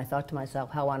documents. And I thought to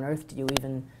myself, how on earth do you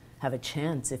even have a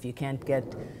chance if you can't get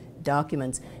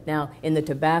documents? Now, in the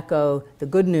tobacco, the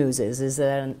good news is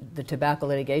that the tobacco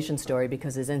litigation story,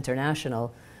 because it's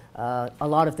international, a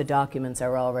lot of the documents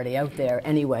are already out there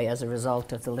anyway as a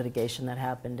result of the litigation that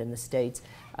happened in the States.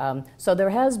 So there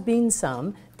has been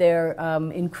some. They're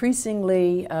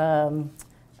increasingly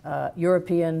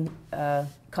European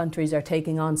countries are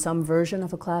taking on some version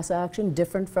of a class action,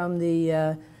 different from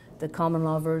the common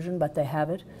law version, but they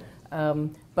have it.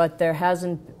 But there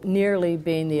hasn't nearly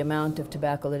been the amount of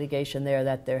tobacco litigation there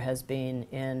that there has been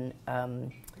in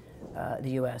the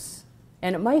U.S.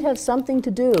 And it might have something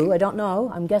to do, I don't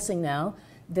know, I'm guessing now,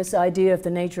 this idea of the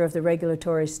nature of the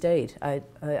regulatory state.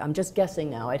 I'm just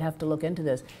guessing now, I'd have to look into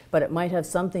this, but it might have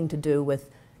something to do with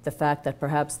the fact that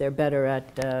perhaps they're better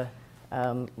at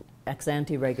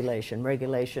ex-ante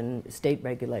regulation, state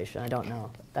regulation. I don't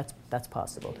know. That's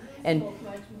possible. And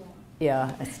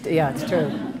yeah, it's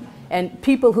true. And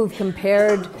people who've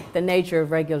compared the nature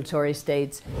of regulatory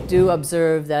states do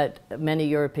observe that many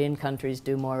European countries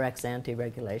do more ex-ante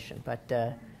regulation. But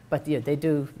yeah,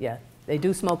 they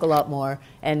do smoke a lot more.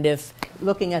 And if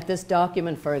looking at this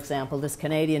document, for example, this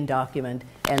Canadian document,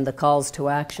 and the calls to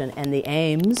action and the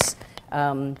aims,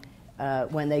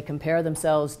 when they compare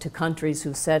themselves to countries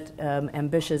who set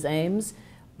ambitious aims,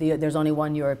 there's only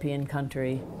one European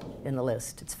country in the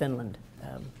list. It's Finland.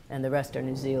 And the rest are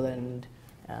New Zealand,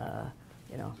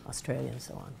 Australia, and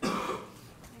so on.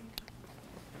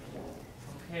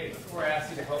 Okay, before I ask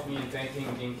you to help me in thanking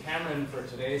Dean Cameron for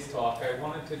today's talk, I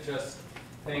wanted to just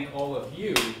thank all of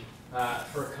you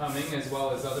for coming, as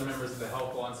well as other members of the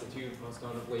Health Law Institute, most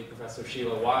notably Professor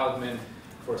Sheila Wildman,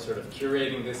 for sort of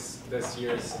curating this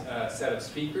year's set of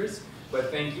speakers. But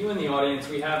thank you in the audience.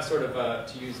 We have sort of,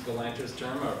 to use Galanter's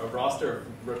term, a roster of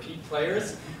repeat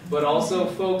players, but also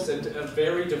folks, a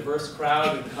very diverse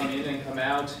crowd who come in and come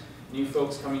out, new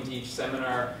folks coming to each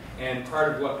seminar. And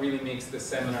part of what really makes this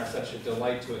seminar such a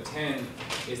delight to attend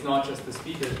is not just the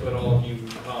speakers, but all of you who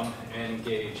come and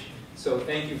engage. So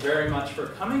thank you very much for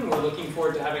coming. We're looking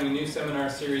forward to having a new seminar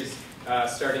series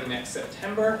starting next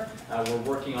September. We're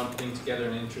working on putting together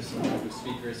an interesting group of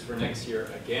speakers for next year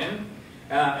again.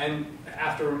 And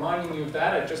after reminding you of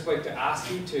that, I'd just like to ask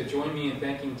you to join me in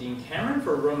thanking Dean Cameron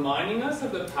for reminding us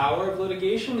of the power of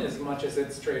litigation, as much as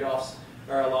its trade-offs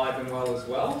are alive and well as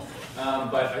well.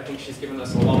 But I think she's given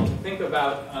us a lot to think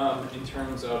about in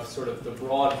terms of sort of the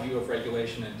broad view of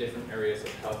regulation in different areas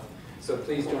of health. So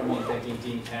please join me in thanking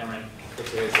Dean Cameron for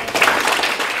today's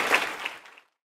lecture.